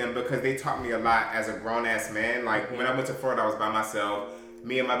both of them because they taught me a lot as a grown ass man. Like when I went to Florida, I was by myself.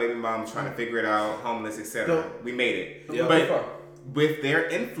 Me and my baby mom trying to figure it out, homeless, etc. We made it. Yeah. But with their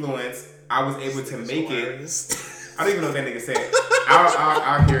influence, I was able to make it. I don't even know what that nigga said.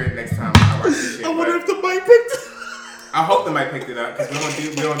 I'll hear it next time I watch this shit. I wonder but if the mic picked it. I hope the mic picked it up because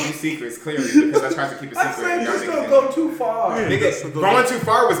we don't do secrets clearly because I tried to keep it I secret. said and y'all just niggas don't didn't. go too far. Nigga, going too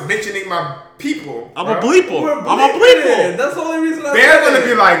far was mentioning my people. I'm a bro. bleep him. We're I'm a bleep bleeping. him. That's the only reason I They're said gonna it.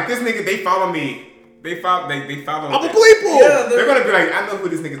 be like, this nigga, they follow me. They follow. I'm a bleep him. Yeah, They're gonna be like, I know who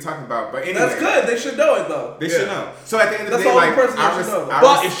this nigga talking about. But anyway, that's good. They should know it though. They should know. So at the end of the That's day, the only like, person that should know.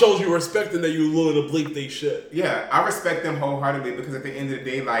 But it shows you respecting that you're willing to bleep they shit. yeah, I respect them wholeheartedly because at the end of the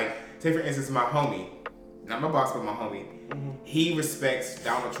day, like, say for instance, my homie, not my boss, but my homie, he respects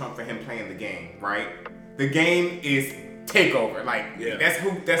Donald Trump for him playing the game, right? The game is takeover. Like, Yeah. that's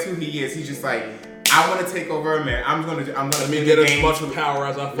who he is. He's just like, I want to take over America. I'm gonna Let me play get the as game much to- power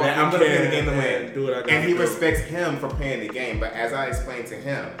as I fucking Yeah, I'm can. gonna play the game to win. And do what I gotta And he do. respects him for playing the game. But as I explained to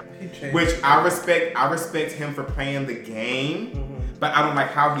him, He changed which it. I respect him for playing the game. but I don't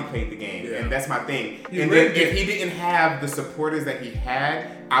like how he played the game, and that's my thing. And then if he didn't have the supporters that he had,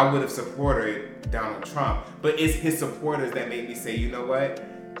 I would have supported Donald Trump. But it's his supporters that made me say, you know what?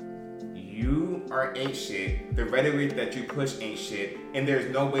 You ain't shit. The rhetoric that you push ain't shit, and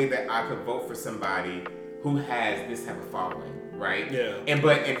there's no way that I could vote for somebody who has this type of following, right? Yeah.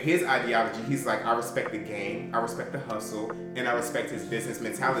 But in his ideology, he's like, I respect the game, I respect the hustle, and I respect his business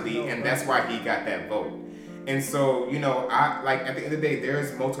mentality, and that's why he got that vote. And so, you know, I like at the end of the day,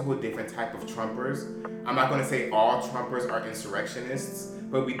 there's multiple different type of Trumpers. I'm not going to say all Trumpers are insurrectionists,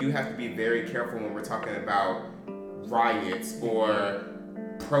 but we do have to be very careful when we're talking about riots or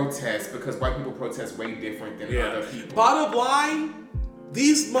protests, because white people protest way different than other people. Bottom line,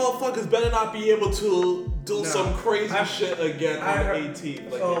 these motherfuckers better not be able to do some crazy shit again on the 18th like they did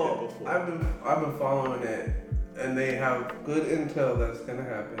before. I've been following it, and they have good intel that's gonna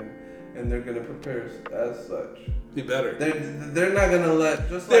happen, and they're gonna prepare as such. Be better. They're not gonna let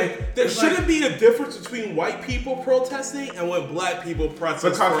there shouldn't be a difference between white people protesting and when black people protest.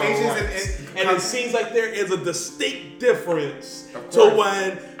 But Caucasians and it seems like there is a distinct difference to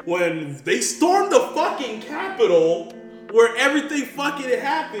when they stormed the fucking Capitol where everything fucking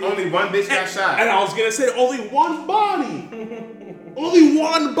happened. Only one bitch got shot. And I was gonna say only one body. Only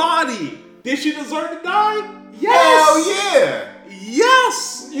one body. Did she deserve to die? Yes. Hell yeah.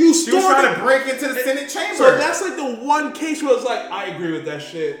 Yes! She was trying to break into the Senate chamber. So that's like the one case where it's like, I agree with that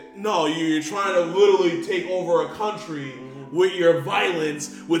shit. No, you're trying to literally take over a country with your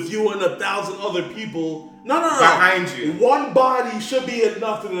violence, with you and 1,000 other people. No. Behind you. One body should be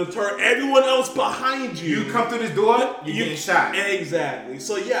enough to deter everyone else behind you. You come through this door, you get shot. Exactly.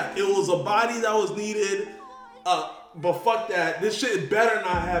 So yeah, it was a body that was needed. But fuck that. This shit better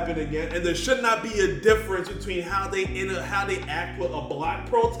not happen again, and there should not be a difference between how they act with a black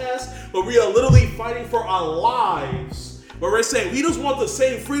protest, but we are literally fighting for our lives. But we're saying we just want the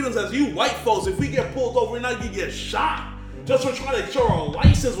same freedoms as you white folks. If we get pulled over, we're not gonna get shot just for trying to show our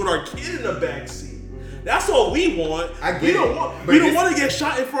license with our kid in the backseat. That's all we want. We don't want to get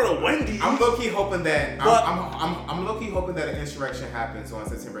shot in front of Wendy's. I'm low key hoping that I'm low key hoping that an insurrection happens on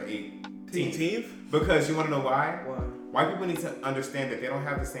September 18th. Because you want to know why? Why? White people need to understand that they don't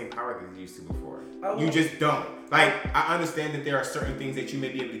have the same power that they used to before. You just don't. Like, I understand that there are certain things that you may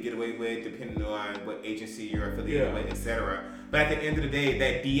be able to get away with depending on what agency you're affiliated with, etc. But at the end of the day,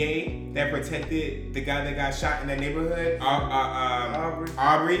 that DA that protected the guy that got shot in that neighborhood,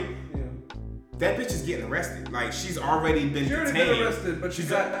 Aubrey, that bitch is getting arrested. Like, she's already been detained. She already been arrested, but she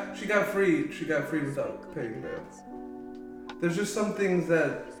got freed. She got freed without paying bail. There's just some things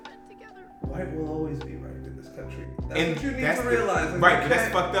that white will always be right in this country. That's what you need to realize. Right, but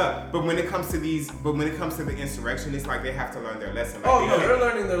that's fucked up. But when it comes to the insurrection, it's like they have to learn their lesson. Like they're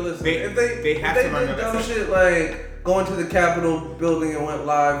learning their lesson. If they have to learn their lesson. Dumb shit like going to the Capitol building and went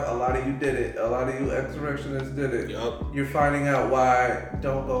live. A lot of you did it. A lot of you insurrectionists did it. Yep. You're finding out why.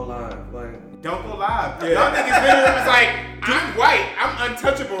 Don't go live. Like, don't go live. Yeah. Y'all niggas literally was like, I'm white, I'm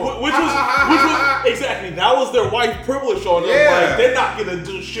untouchable. Which was exactly, that was their white privilege on them. Like, they're not gonna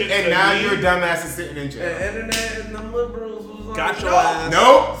do shit. And now your dumbass is sitting in jail. The internet and the liberals was like, got your ass.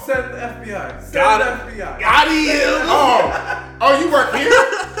 Nope. Send the FBI. Send got the FBI. Got him. Oh, you work here?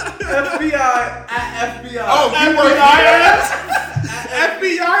 FBI at FBI. Oh, you work here?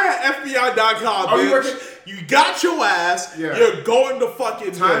 FBI at FBI.com, bitch. You working? You got your ass. Yeah. You're going to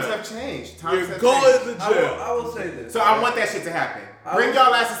fucking jail. Times have changed. You're going to jail. I will say this. So I want that shit to happen. Bring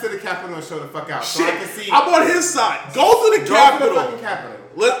y'all asses to the Capitol and show the fuck out. Shit. So I can see. I'm on his side. Go to the Capitol. To the fucking Capitol.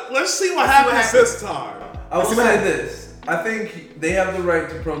 Let's see what happens this time. I will say this. I think they have the right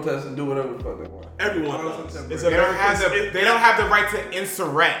to protest and do whatever the fuck they want. Everyone does. They don't have the right to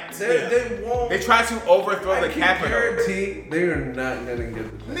insurrect. They won't. They try to overthrow the Capitol. I guarantee they are not gonna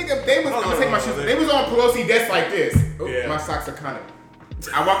get the nigga, I'm gonna take my shoes. They was on Pelosi desk like this. Ooh, my socks are kind of.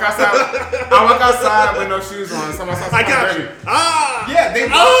 I walk outside with no shoes on. So my socks are dirty. Yeah, they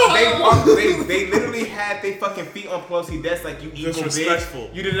literally had their fucking feet on Pelosi desk like you evil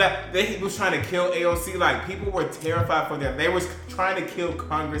bitch. You did that. They was trying to kill AOC. Like, people were terrified for them. They was trying to kill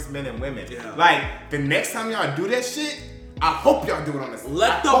congressmen and women. Yeah. Like, the next time y'all do that shit, I hope y'all do it on this.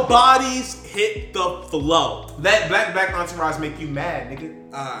 Let the bodies hit the flow. Let black entourage make you mad,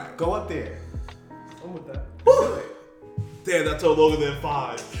 nigga. Alright. Go up there. I'm with that. Do it. Damn, that told longer than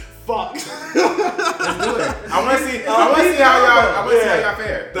 5. Fuck. Let's do it. I want to see how y'all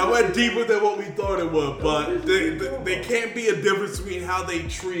fare. That went deeper than what we thought it would, but there can't be a difference between how they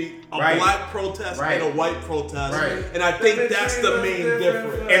treat a black protest and a white protest. Right. And I think that's the main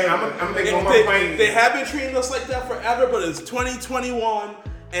difference. And I'm gonna make one more point. They have been treating us like that forever, but it's 2021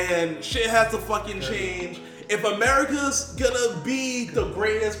 and shit has to fucking change. if America's gonna be the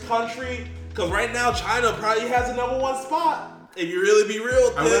greatest country, because right now China probably has the #1 spot. If you really be real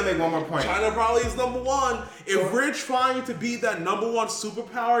with I'm gonna make one more point. China probably is #1. If we're trying to be that #1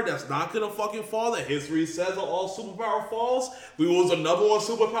 superpower that's not gonna fucking fall, that history says all superpower falls, we was a #1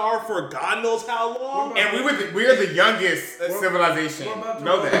 superpower for God knows how long. And we are the youngest civilization. We're about to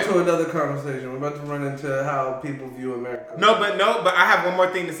know run that. into another conversation. We're about to run into how people view America. No, but I have one more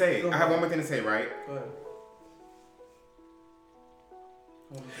thing to say. I have one more thing to say, right? Go ahead.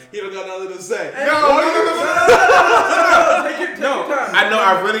 He don't got nothing to say. No. Take your time. I know.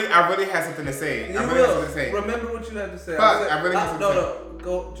 I really have something to say. You I really will. have something to say. Remember what you had to say. Fuck, I really have something to say. No.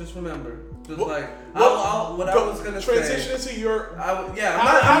 Go. Just remember. Just What- like what- I was gonna transition say. into your. I'm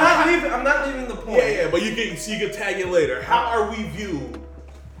not leaving the point. Yeah, but you can tag in later. How are we viewed?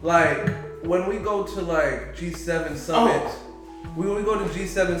 Like when we go to like G7 summits, when we go to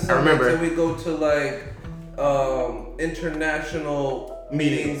G7 summits remember. and we go to like international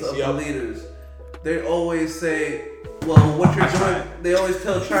meetings of the leaders, they always say, well, what you're doing, they always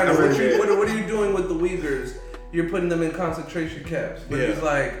tell China, what are you doing with the Uyghurs? You're putting them in concentration camps. But it's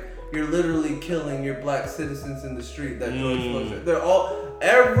like, you're literally killing your black citizens in the street. That George Floyd. They all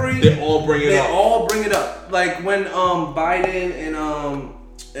bring it up. Like when Biden and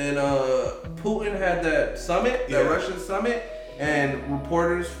Putin had that summit, that Russian summit, and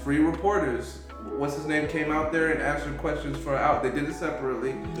free reporters, what's his name, came out there and answered questions for out. They did it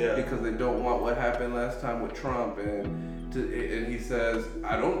separately because they don't want what happened last time with Trump, and he says,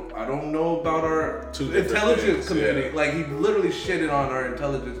 I don't know about our intelligence community. Yeah. Like he literally shitted on our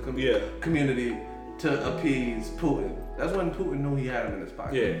intelligence community to appease Putin. That's when Putin knew he had him in his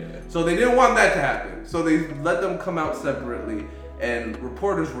pocket. Yeah. So they didn't want that to happen. So they let them come out separately, and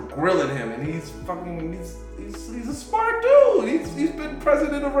reporters were grilling him, and he's a smart dude. He's been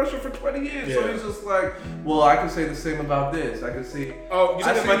president of Russia for 20 years. So he's just like, well, I can say the same about this. I can see. Oh, you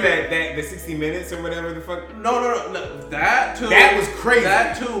talking about the 60 Minutes or whatever the fuck? No. That too. That was crazy.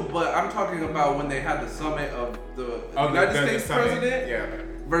 That too. But I'm talking about when they had the summit of the United States president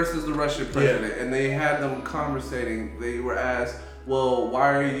versus the Russian president, and they had them conversating. They were asked, well,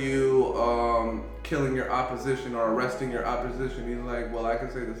 why are you killing your opposition or arresting your opposition? He's like, well, I can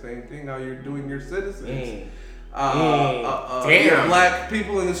say the same thing how you're doing your citizens. Damn. Black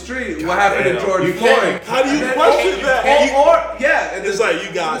people in the street. What happened to George Floyd? How do you question that? And it's like,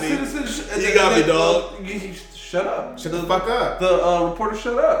 you got me. You got me, dog. Shut up. Shut the fuck up. The reporter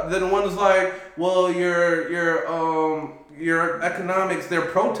shut up. Then one was like, well, your economics, they're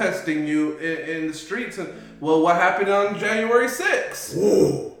protesting you in the streets. And well, what happened on January 6th?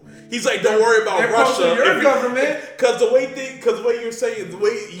 Whoa. He's like, don't worry about Russia. Your government. Because the way you're saying, the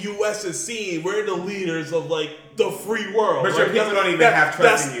way U.S. is seen, we're the leaders of like the free world. But your people don't even have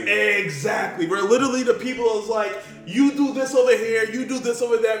trust in you. Exactly. We're literally the people that's like, you do this over here, you do this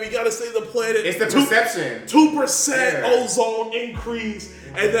over there. We gotta save the planet. It's the perception. 2% ozone increase,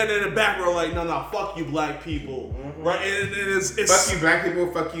 and then in the back we're like, no, fuck you, black people, right? And it's fuck you, black people.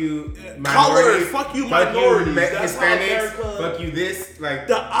 Fuck you, colors. Fuck you, minorities. Hispanics. Fuck you, this. Like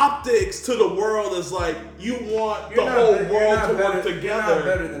the optics to the world is like you want the whole world to work together. You're not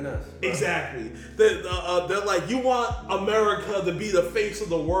better than us. Bro. Exactly. They're like, you want America to be the face of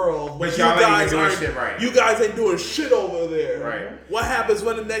the world, but y'all ain't doing shit right. You guys ain't doing shit over there. Right. What happens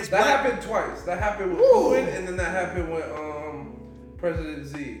when the next that happened twice? That happened with Putin, and then that happened with President. I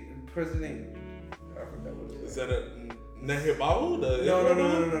forgot what it is. Is that a Netanyahu? No.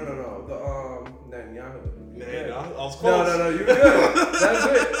 The Netanyahu. I was close. No, you're good. That's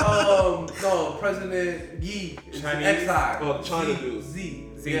it. No, President Yi, Chinese exile. Oh, China dude. Z.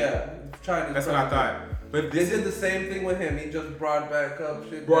 Yeah, China. That's what I thought. But they did the same thing with him. He just brought back up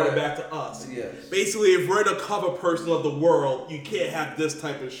shit. Brought it back to us. Yes. Basically, if we're the cover person of the world, you can't have this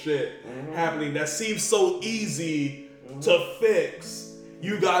type of shit happening. That seems so easy to fix.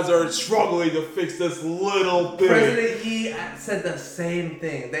 You guys are struggling to fix this little thing. President Yi said the same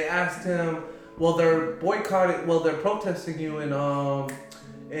thing. They asked him, well, they're boycotting, they're protesting you in Hong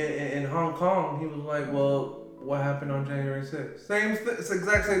Kong. He was like, well, what happened on January 6th? It's the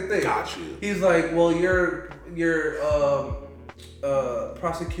exact same thing. Got you. He's like, well, you're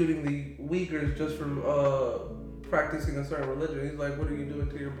prosecuting the Uyghurs just for practicing a certain religion. He's like, what are you doing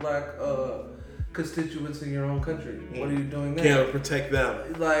to your black constituents in your own country? What are you doing there? Can't protect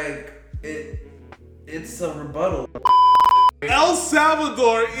them. Like, it's a rebuttal. El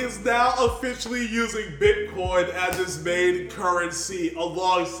Salvador is now officially using Bitcoin as its main currency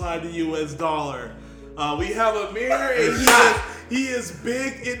alongside the US dollar. We have Amir, and he is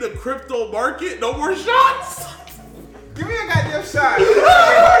big in the crypto market. No more shots. Give me a goddamn shot.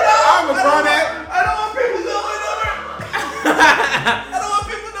 I'm a grown ass. I don't want people to know I don't want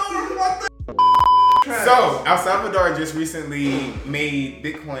people to know what the. So, El Salvador just recently made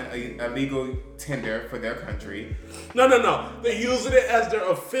Bitcoin a legal tender for their country. No. They're using it as their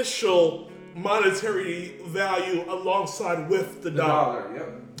official monetary value alongside with the dollar.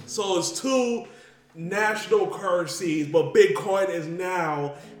 Yep. So it's two national currencies, but Bitcoin is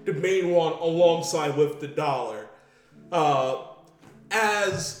now the main one alongside with the dollar.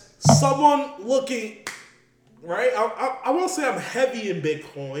 As someone looking, right, I won't say I'm heavy in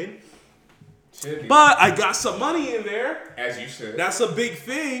Bitcoin, but I got some money in there. As you should. That's a big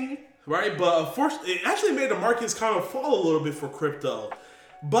thing, right? But unfortunately, it actually made the markets kind of fall a little bit for crypto.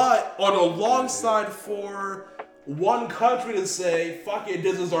 But on alongside for one country to say, fuck it,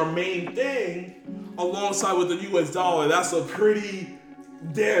 this is our main thing, alongside with the US dollar, that's a pretty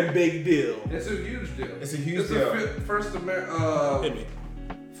damn big deal. It's a huge deal. It's a huge deal. First Hit me.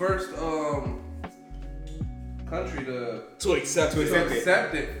 First country to accept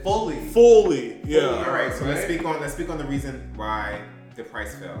it fully. Fully, yeah. All right, so let's speak on the reason why the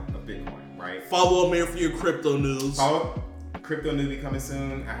price fell of Bitcoin, right? Follow me for your crypto news. Crypto news be coming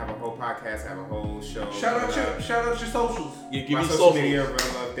soon. I have a whole podcast. I have a whole show. Shout out your socials. Yeah, give my me social socials. media,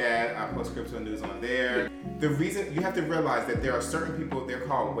 Real Love Dad. I post crypto news on there. The reason you have to realize that there are certain people. They're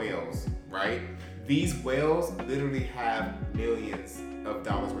called whales, right? These whales literally have millions of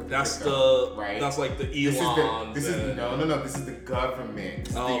dollars worth That's of crypto, the right. That's like the Elon. This is the government.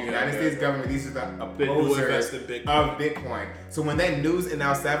 This is the United States government. These are the Who opposers invested of Bitcoin. So when that news in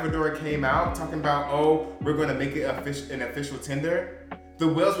El Salvador came out talking about, oh, we're gonna make it an official tender, the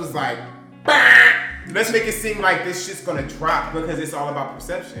whales was like, bah! Let's make it seem like this shit's gonna drop because it's all about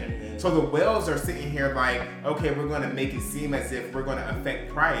perception. Mm-hmm. So the whales are sitting here like, okay, we're gonna make it seem as if we're gonna affect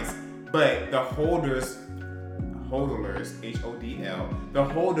price, but the hodlers, HODL, the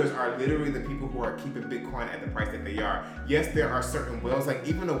holders are literally the people who are keeping Bitcoin at the price that they are. Yes, there are certain whales, like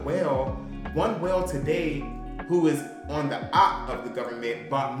even one whale today who is on the op of the government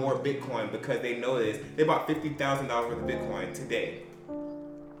bought more Bitcoin because they noticed they bought $50,000 worth of Bitcoin today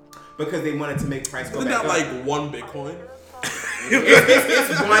because they wanted to make price go back up. Isn't that like one Bitcoin?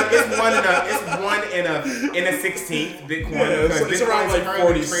 It's one in a 16th Bitcoin. Yeah, it's around like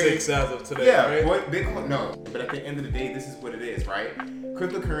 46 as of today. Yeah, right? Bitcoin. No, but at the end of the day, this is what it is, right?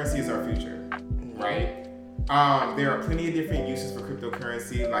 Cryptocurrency is our future, right? There are plenty of different uses for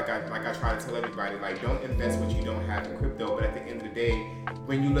cryptocurrency. Like I try to tell everybody, like don't invest what you don't have in crypto. But at the end of the day,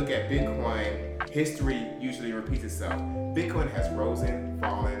 when you look at Bitcoin, history usually repeats itself. Bitcoin has risen,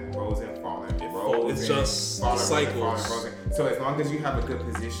 fallen, it's just cycles. So as long as you have a good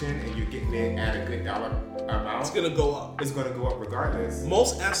position and you're getting it at a good dollar amount, it's gonna go up. It's gonna go up regardless.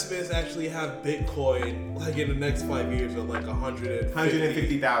 Most estimates actually have Bitcoin like in the next 5 years at like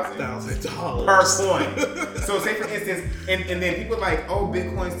 $150,000 per coin. So say for instance, and then people are like, oh,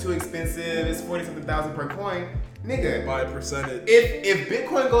 Bitcoin's too expensive. It's $40,000 per coin. Nigga, by a percentage. If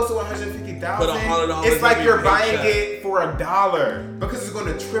Bitcoin goes to $150,000, it's like you're buying it for $1 because it's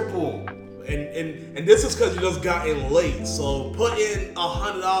gonna triple. And this is because you just got in late. So put in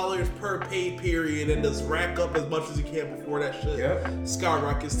 $100 per pay period and just rack up as much as you can before that shit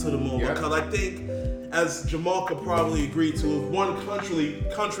skyrockets to the moon. Yep. Because I think, as Jamal could probably agree to, if one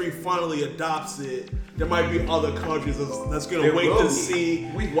country finally adopts it, there might be other countries that's gonna wait to see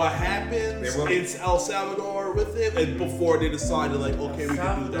what happens in El Salvador with it, and before they decide to like, okay, we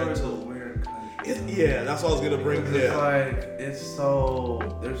can do that too. Yeah, that's what I was gonna bring. It's like there's so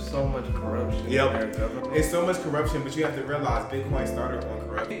much corruption in their government. It's so much corruption, but you have to realize Bitcoin started on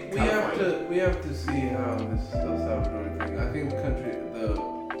corruption. We have to see how this El Salvador thing. I think the country,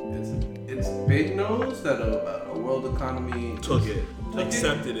 it's big news that a world economy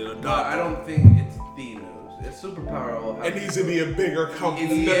accepted it, adopted. But I don't think it's the news. It's superpower. It needs to be a bigger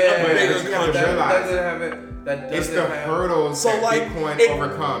company. It's the hurdles that Bitcoin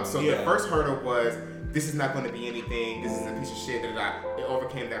overcomes. So the first hurdle was, this is not going to be anything. This is a piece of shit. It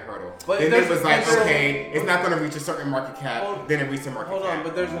overcame that hurdle. But then it was like, okay, it's not going to reach a certain market cap. Then it reached a market cap. Hold on,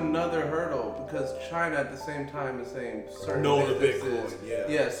 but there's another hurdle because China at the same time is saying certain businesses.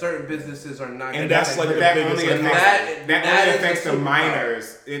 Certain businesses are not. And that's like that only affects the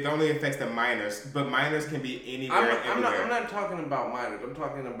miners. It only affects the miners, but miners can be anywhere. I'm not talking about miners. I'm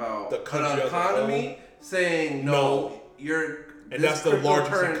talking about the economy saying no. And that's the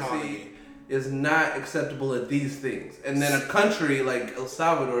largest economy. Is not acceptable at these things. And then a country like El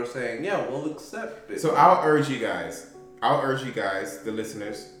Salvador saying, yeah, we'll accept it. So I'll urge you guys, the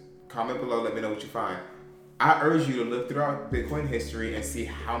listeners, comment below, let me know what you find. I urge you to look throughout Bitcoin history and see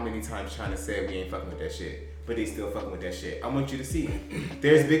how many times China said we ain't fucking with that shit. but they still fucking with that shit. I want you to see it.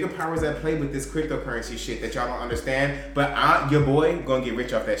 There's bigger powers at play with this cryptocurrency shit that y'all don't understand, but your boy gonna get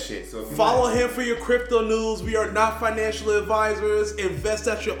rich off that shit. So if follow him for your crypto news. We are not financial advisors. Invest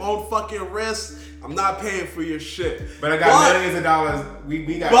at your own fucking risk. I'm not paying for your shit. But I got millions of dollars.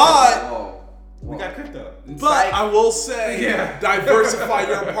 We got crypto. We got crypto. But I will say, diversify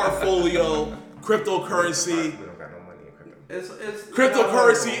your portfolio. Cryptocurrency. We don't got no money in crypto. It's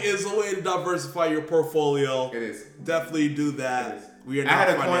Cryptocurrency is a way to diversify your portfolio. It is. Definitely do that. We are I not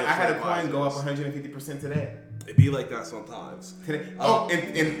had a coin advisors. go up 150% today. It be like that sometimes. Today. Oh,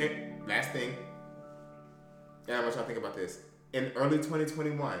 and last thing. And I want y'all to think about this. In early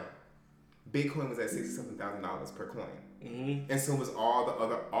 2021, Bitcoin was at $67,000 per coin. Mm-hmm. And so was all the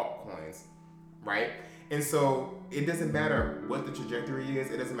other altcoins, right? And so it doesn't matter what the trajectory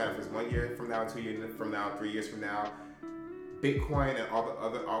is. It doesn't matter if it's 1 year from now, 2 years from now, 3 years from now. Bitcoin and all the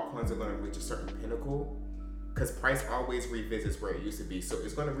other altcoins are going to reach a certain pinnacle because price always revisits where it used to be. So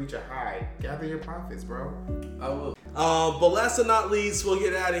it's going to reach a high. Gather your profits, bro. I will. But last but not least, we'll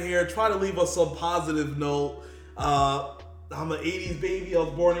get out of here. Try to leave us some positive note. I'm an 80s baby. I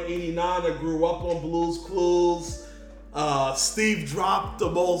was born in 89. I grew up on Blue's Clues. Steve dropped the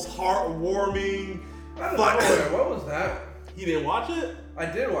most heartwarming. What was that? He didn't watch it? I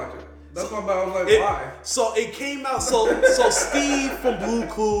did watch it. That's why I was like, why? So it came out. So Steve from Blue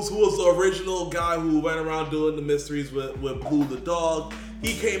Clues, who was the original guy who went around doing the mysteries with Blue the dog,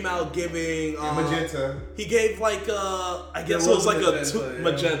 he came out giving Magenta. He gave like I guess it was like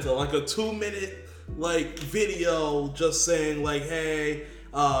Magenta, like a 2-minute like video just saying like, hey,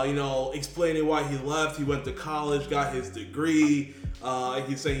 explaining why he left. He went to college, got his degree.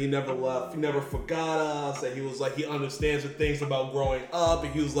 He's saying he never left, he never forgot us, and he was like, he understands the things about growing up,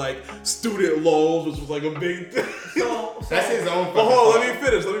 and he was like, student loans, which was like a big thing. So that's his own. But hold on, let me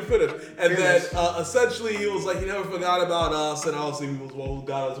finish. And then essentially he was like, he never forgot about us, and obviously he was one who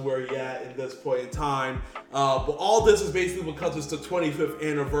got us where he at this point in time. But all this is basically because it's the 25th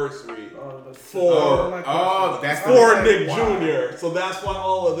anniversary for Nick Jr. So that's why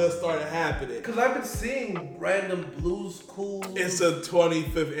all of this started happening. Because I've been seeing random Blues Clues. It's the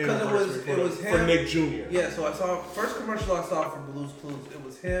 25th anniversary for Nick Jr. Yeah, so I saw first commercial I saw for Blues Clues. It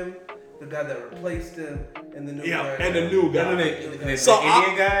was him, the guy that replaced him, and the new guy. And the new guy. So the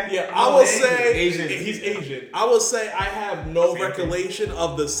Indian guy? Yeah, I would say Asian. He's Asian. I would say I have no recollection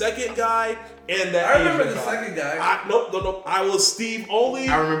of the second guy and that. I remember the second guy. No. I was Steve only.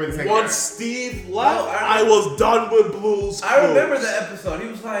 I remember the second guy. Once Steve left, I was done with Blues Clues. I remember the episode. He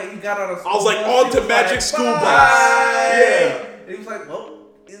was like, he got on a school I was like, bus. on to Magic School Bus. Yeah. And he was like, well,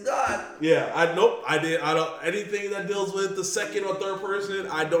 he's gone. Yeah, I don't anything that deals with the second or third person,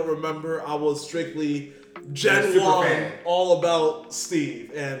 I don't remember. I was strictly Gen 1 all about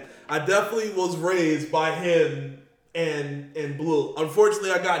Steve. And I definitely was raised by him and Blue.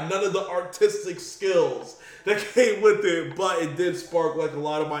 Unfortunately, I got none of the artistic skills that came with it, but it did spark like a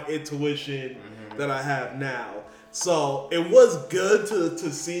lot of my intuition that I have now. So it was good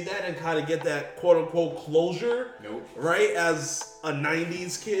to see that and kind of get that quote unquote closure, right? As a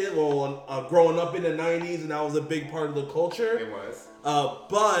 90s kid or growing up in the 90s, and that was a big part of the culture. It was.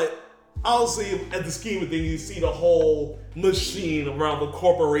 But obviously, at the scheme of things, you see the whole machine around the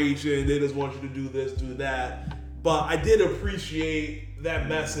corporation. They just want you to do this, do that. But I did appreciate that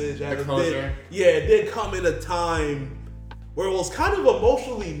message. The closure. It did come in a time where it was kind of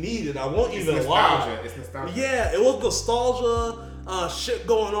emotionally needed. I won't even lie. It's nostalgia. Yeah, it was nostalgia, shit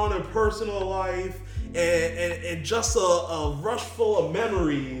going on in personal life, and just a rush full of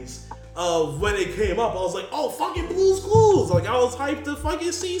memories of when it came up. I was like, oh, fucking Blues Clues. Like, I was hyped to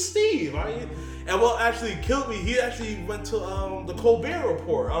fucking see Steve. And what actually killed me, he actually went to the Colbert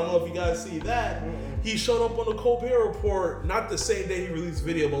Report. I don't know if you guys see that. He showed up on the Colbert Report, not the same day he released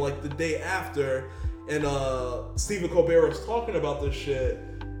video, but like the day after. And Stephen Colbert was talking about this shit,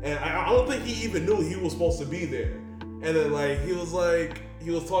 and I don't think he even knew he was supposed to be there. And then he was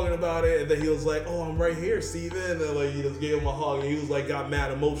talking about it, and then he was like, "Oh, I'm right here, Steven." And then he just gave him a hug, and he was got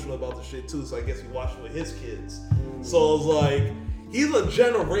mad emotional about the shit too. So I guess he watched it with his kids. So it was he's a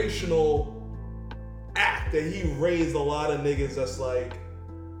generational act that he raised a lot of niggas that's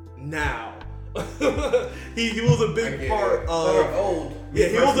now. he was a big part of old. Yeah,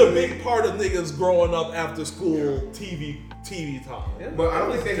 he was a big part of niggas growing up after school TV time. Yeah. But I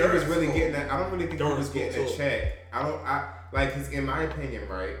don't think he was really getting that. I don't really think he was getting a check. Cause in my opinion,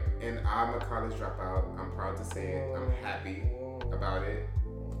 right? And I'm a college dropout. I'm proud to say it. I'm happy about it.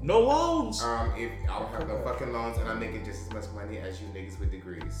 No loans. If I don't have no fucking loans, and I'm making just as much money as you niggas with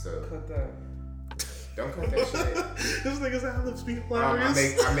degrees. So cut that. Don't cut that shit. This nigga's ad-libs be I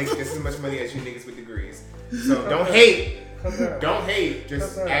hilarious. make just as much money as you niggas with degrees. So don't hate. Don't hate.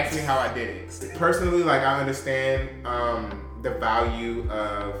 Just ask me how I did it. Personally, like I understand the value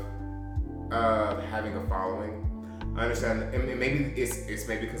of having a following. I understand, and maybe it's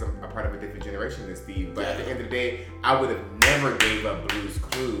maybe because I'm a part of a different generation than Steve. But at the end of the day, I would have never gave up Blue's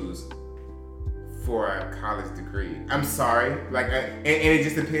Clues for a college degree. I'm sorry, like, and it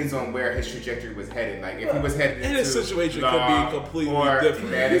just depends on where his trajectory was headed. Like, if he was headed and his situation law, could be completely or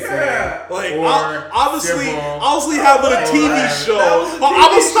different. Medicine, Like, or obviously civil, having a TV show. I'm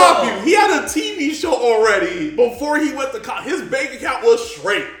gonna stop show. you. He had a TV show already before he went to college. His bank account was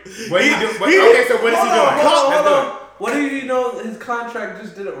straight. What he do? Okay, so what is he doing? Hold on. What do you know? His contract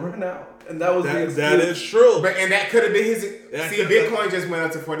just didn't run out, and that was the excuse. That is true. But and that could have been his. Bitcoin just went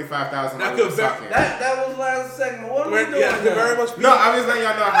up to 45,000. That could That was last segment. What are we doing? Yeah, that could very much be. No, I'm just letting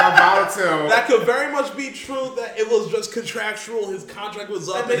y'all know how volatile. That could very much be true. That it was just contractual. His contract was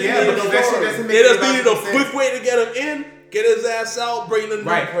up. And yeah, but that shit doesn't make They just any needed a sense. quick way to get him in, get his ass out, bring the new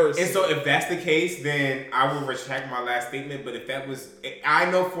person. And so if that's the case, then I will retract my last statement. But if that was, I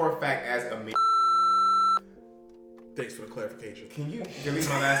know for a fact as a man. Thanks for the clarification. Can you delete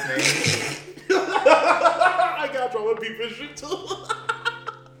my last name? I got you. I'm gonna beep this shit too.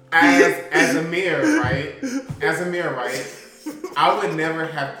 As a mirror, right? I would never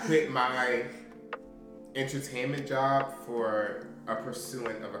have quit my entertainment job for a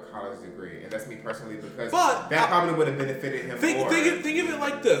pursuant of a college degree, and that's me personally because that probably would have benefited him more. Think of it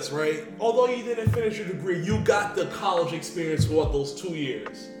like this, right? Although you didn't finish your degree, you got the college experience for those 2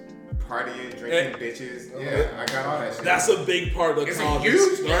 years. Partying, drinking, bitches. Yeah, I got all that shit. That's a big part of the college,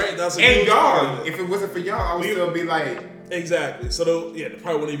 right? That's a and huge y'all, part of it. if it wasn't for y'all, I would still be like. Exactly. So there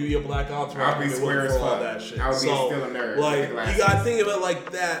probably wouldn't even be a black entourage. I'll be square as fuck. That shit. I would be still a nerd. Like you gotta think of it like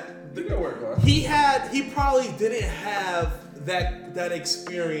that. He probably didn't have that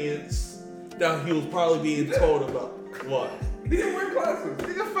experience that he was probably being told about. What? He didn't wear glasses.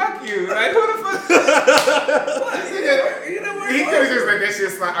 Nigga, fuck you. Like, who the fuck? He could have just like that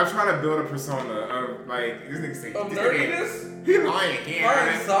shit's like, I'm trying to build a persona of like this nigga say nerdiness. He lying here.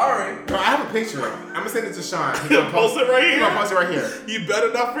 I'm sorry. Bro, I have a picture of him. I'm gonna send it to Sean. He's gonna post it right here. He's gonna post it right here. You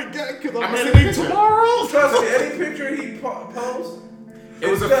better not forget because I'm gonna editing send it tomorrow. Trust me, any picture he posts. It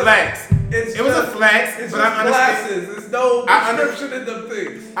was a flex. It was a flex, it's but just I understand. glasses. There's no description in them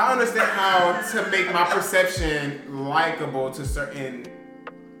things. I understand how to make my perception likable to certain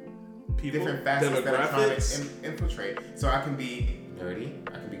People, different facets that I'm trying to infiltrate. So I can be nerdy,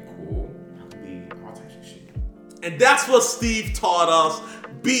 I can be cool, I can be all types of shit. And that's what Steve taught us.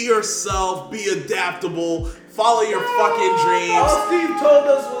 Be yourself, be adaptable, follow your fucking dreams. All Steve told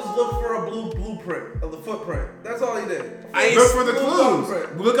us was look for a blueprint of the footprint. That's all he did. Look for the clues.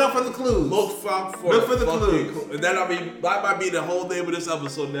 Look out for the clues. Look for the clues. And that might be the whole name of this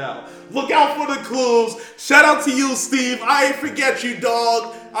episode now. Look out for the clues. Shout out to you, Steve. I ain't forget you,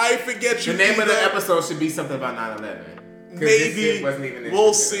 dog. I ain't forget you. The name of the episode should be something about 9/11. Maybe. Wasn't even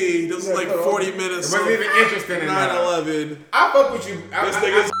we'll see. This is like 40 minutes. It wasn't even interesting in 9/11. I fuck with you.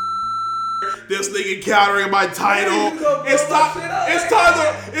 This nigga countering my title. It's time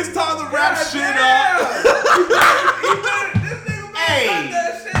to wrap shit up. Hey,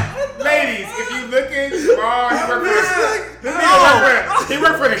 ladies, if you looking, he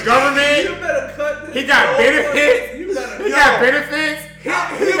worked for the government. You better cut this. He got benefits. He got benefits. He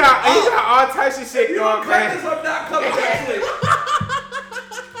got all types of shit going. Cut this, I'm not coming back to it.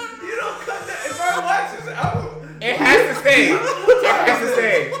 You don't cut that. If I watch this album, it has to stay. It has to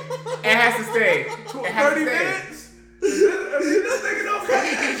stay. It has to stay. 30 minutes? This nigga don't cut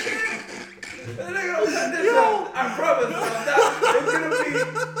that shit. This nigga don't cut this shit. I promise. It's gonna be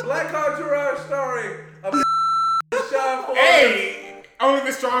Black Entourage starring a Sean Ford. Hey, only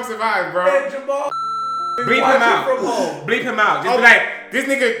the strong survive, bro. And Jamal. Bleep him out. From home. Bleep him out. Just be like, this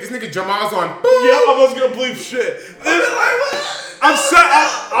nigga Jamal's on. Yeah, I was gonna bleep shit.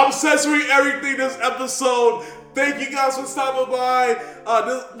 I'm censoring everything this episode. Thank you guys for stopping by.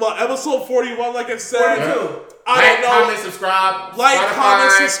 Episode 41, like I said. 42. I don't know. Comment, subscribe. Like, Spotify,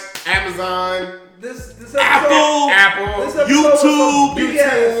 comment, Amazon. This Apple, this YouTube,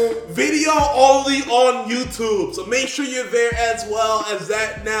 video only on YouTube. So make sure you're there as well, as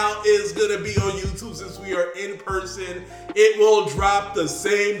that now is gonna be on YouTube since we are in person. It will drop the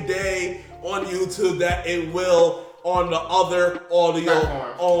same day on YouTube that it will on the other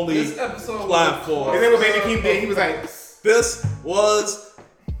audio only platform. And then what Baby Keem did, he was like, this was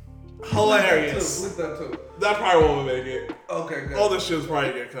hilarious. Bleep that too. That probably won't make it. Okay, good. All this shit's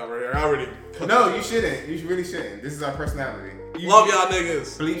probably get covered here. I already. no, you shouldn't. You really shouldn't. This is our personality. Love y'all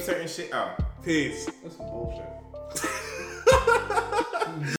niggas. Bleep certain shit. Oh. Peace. That's some bullshit.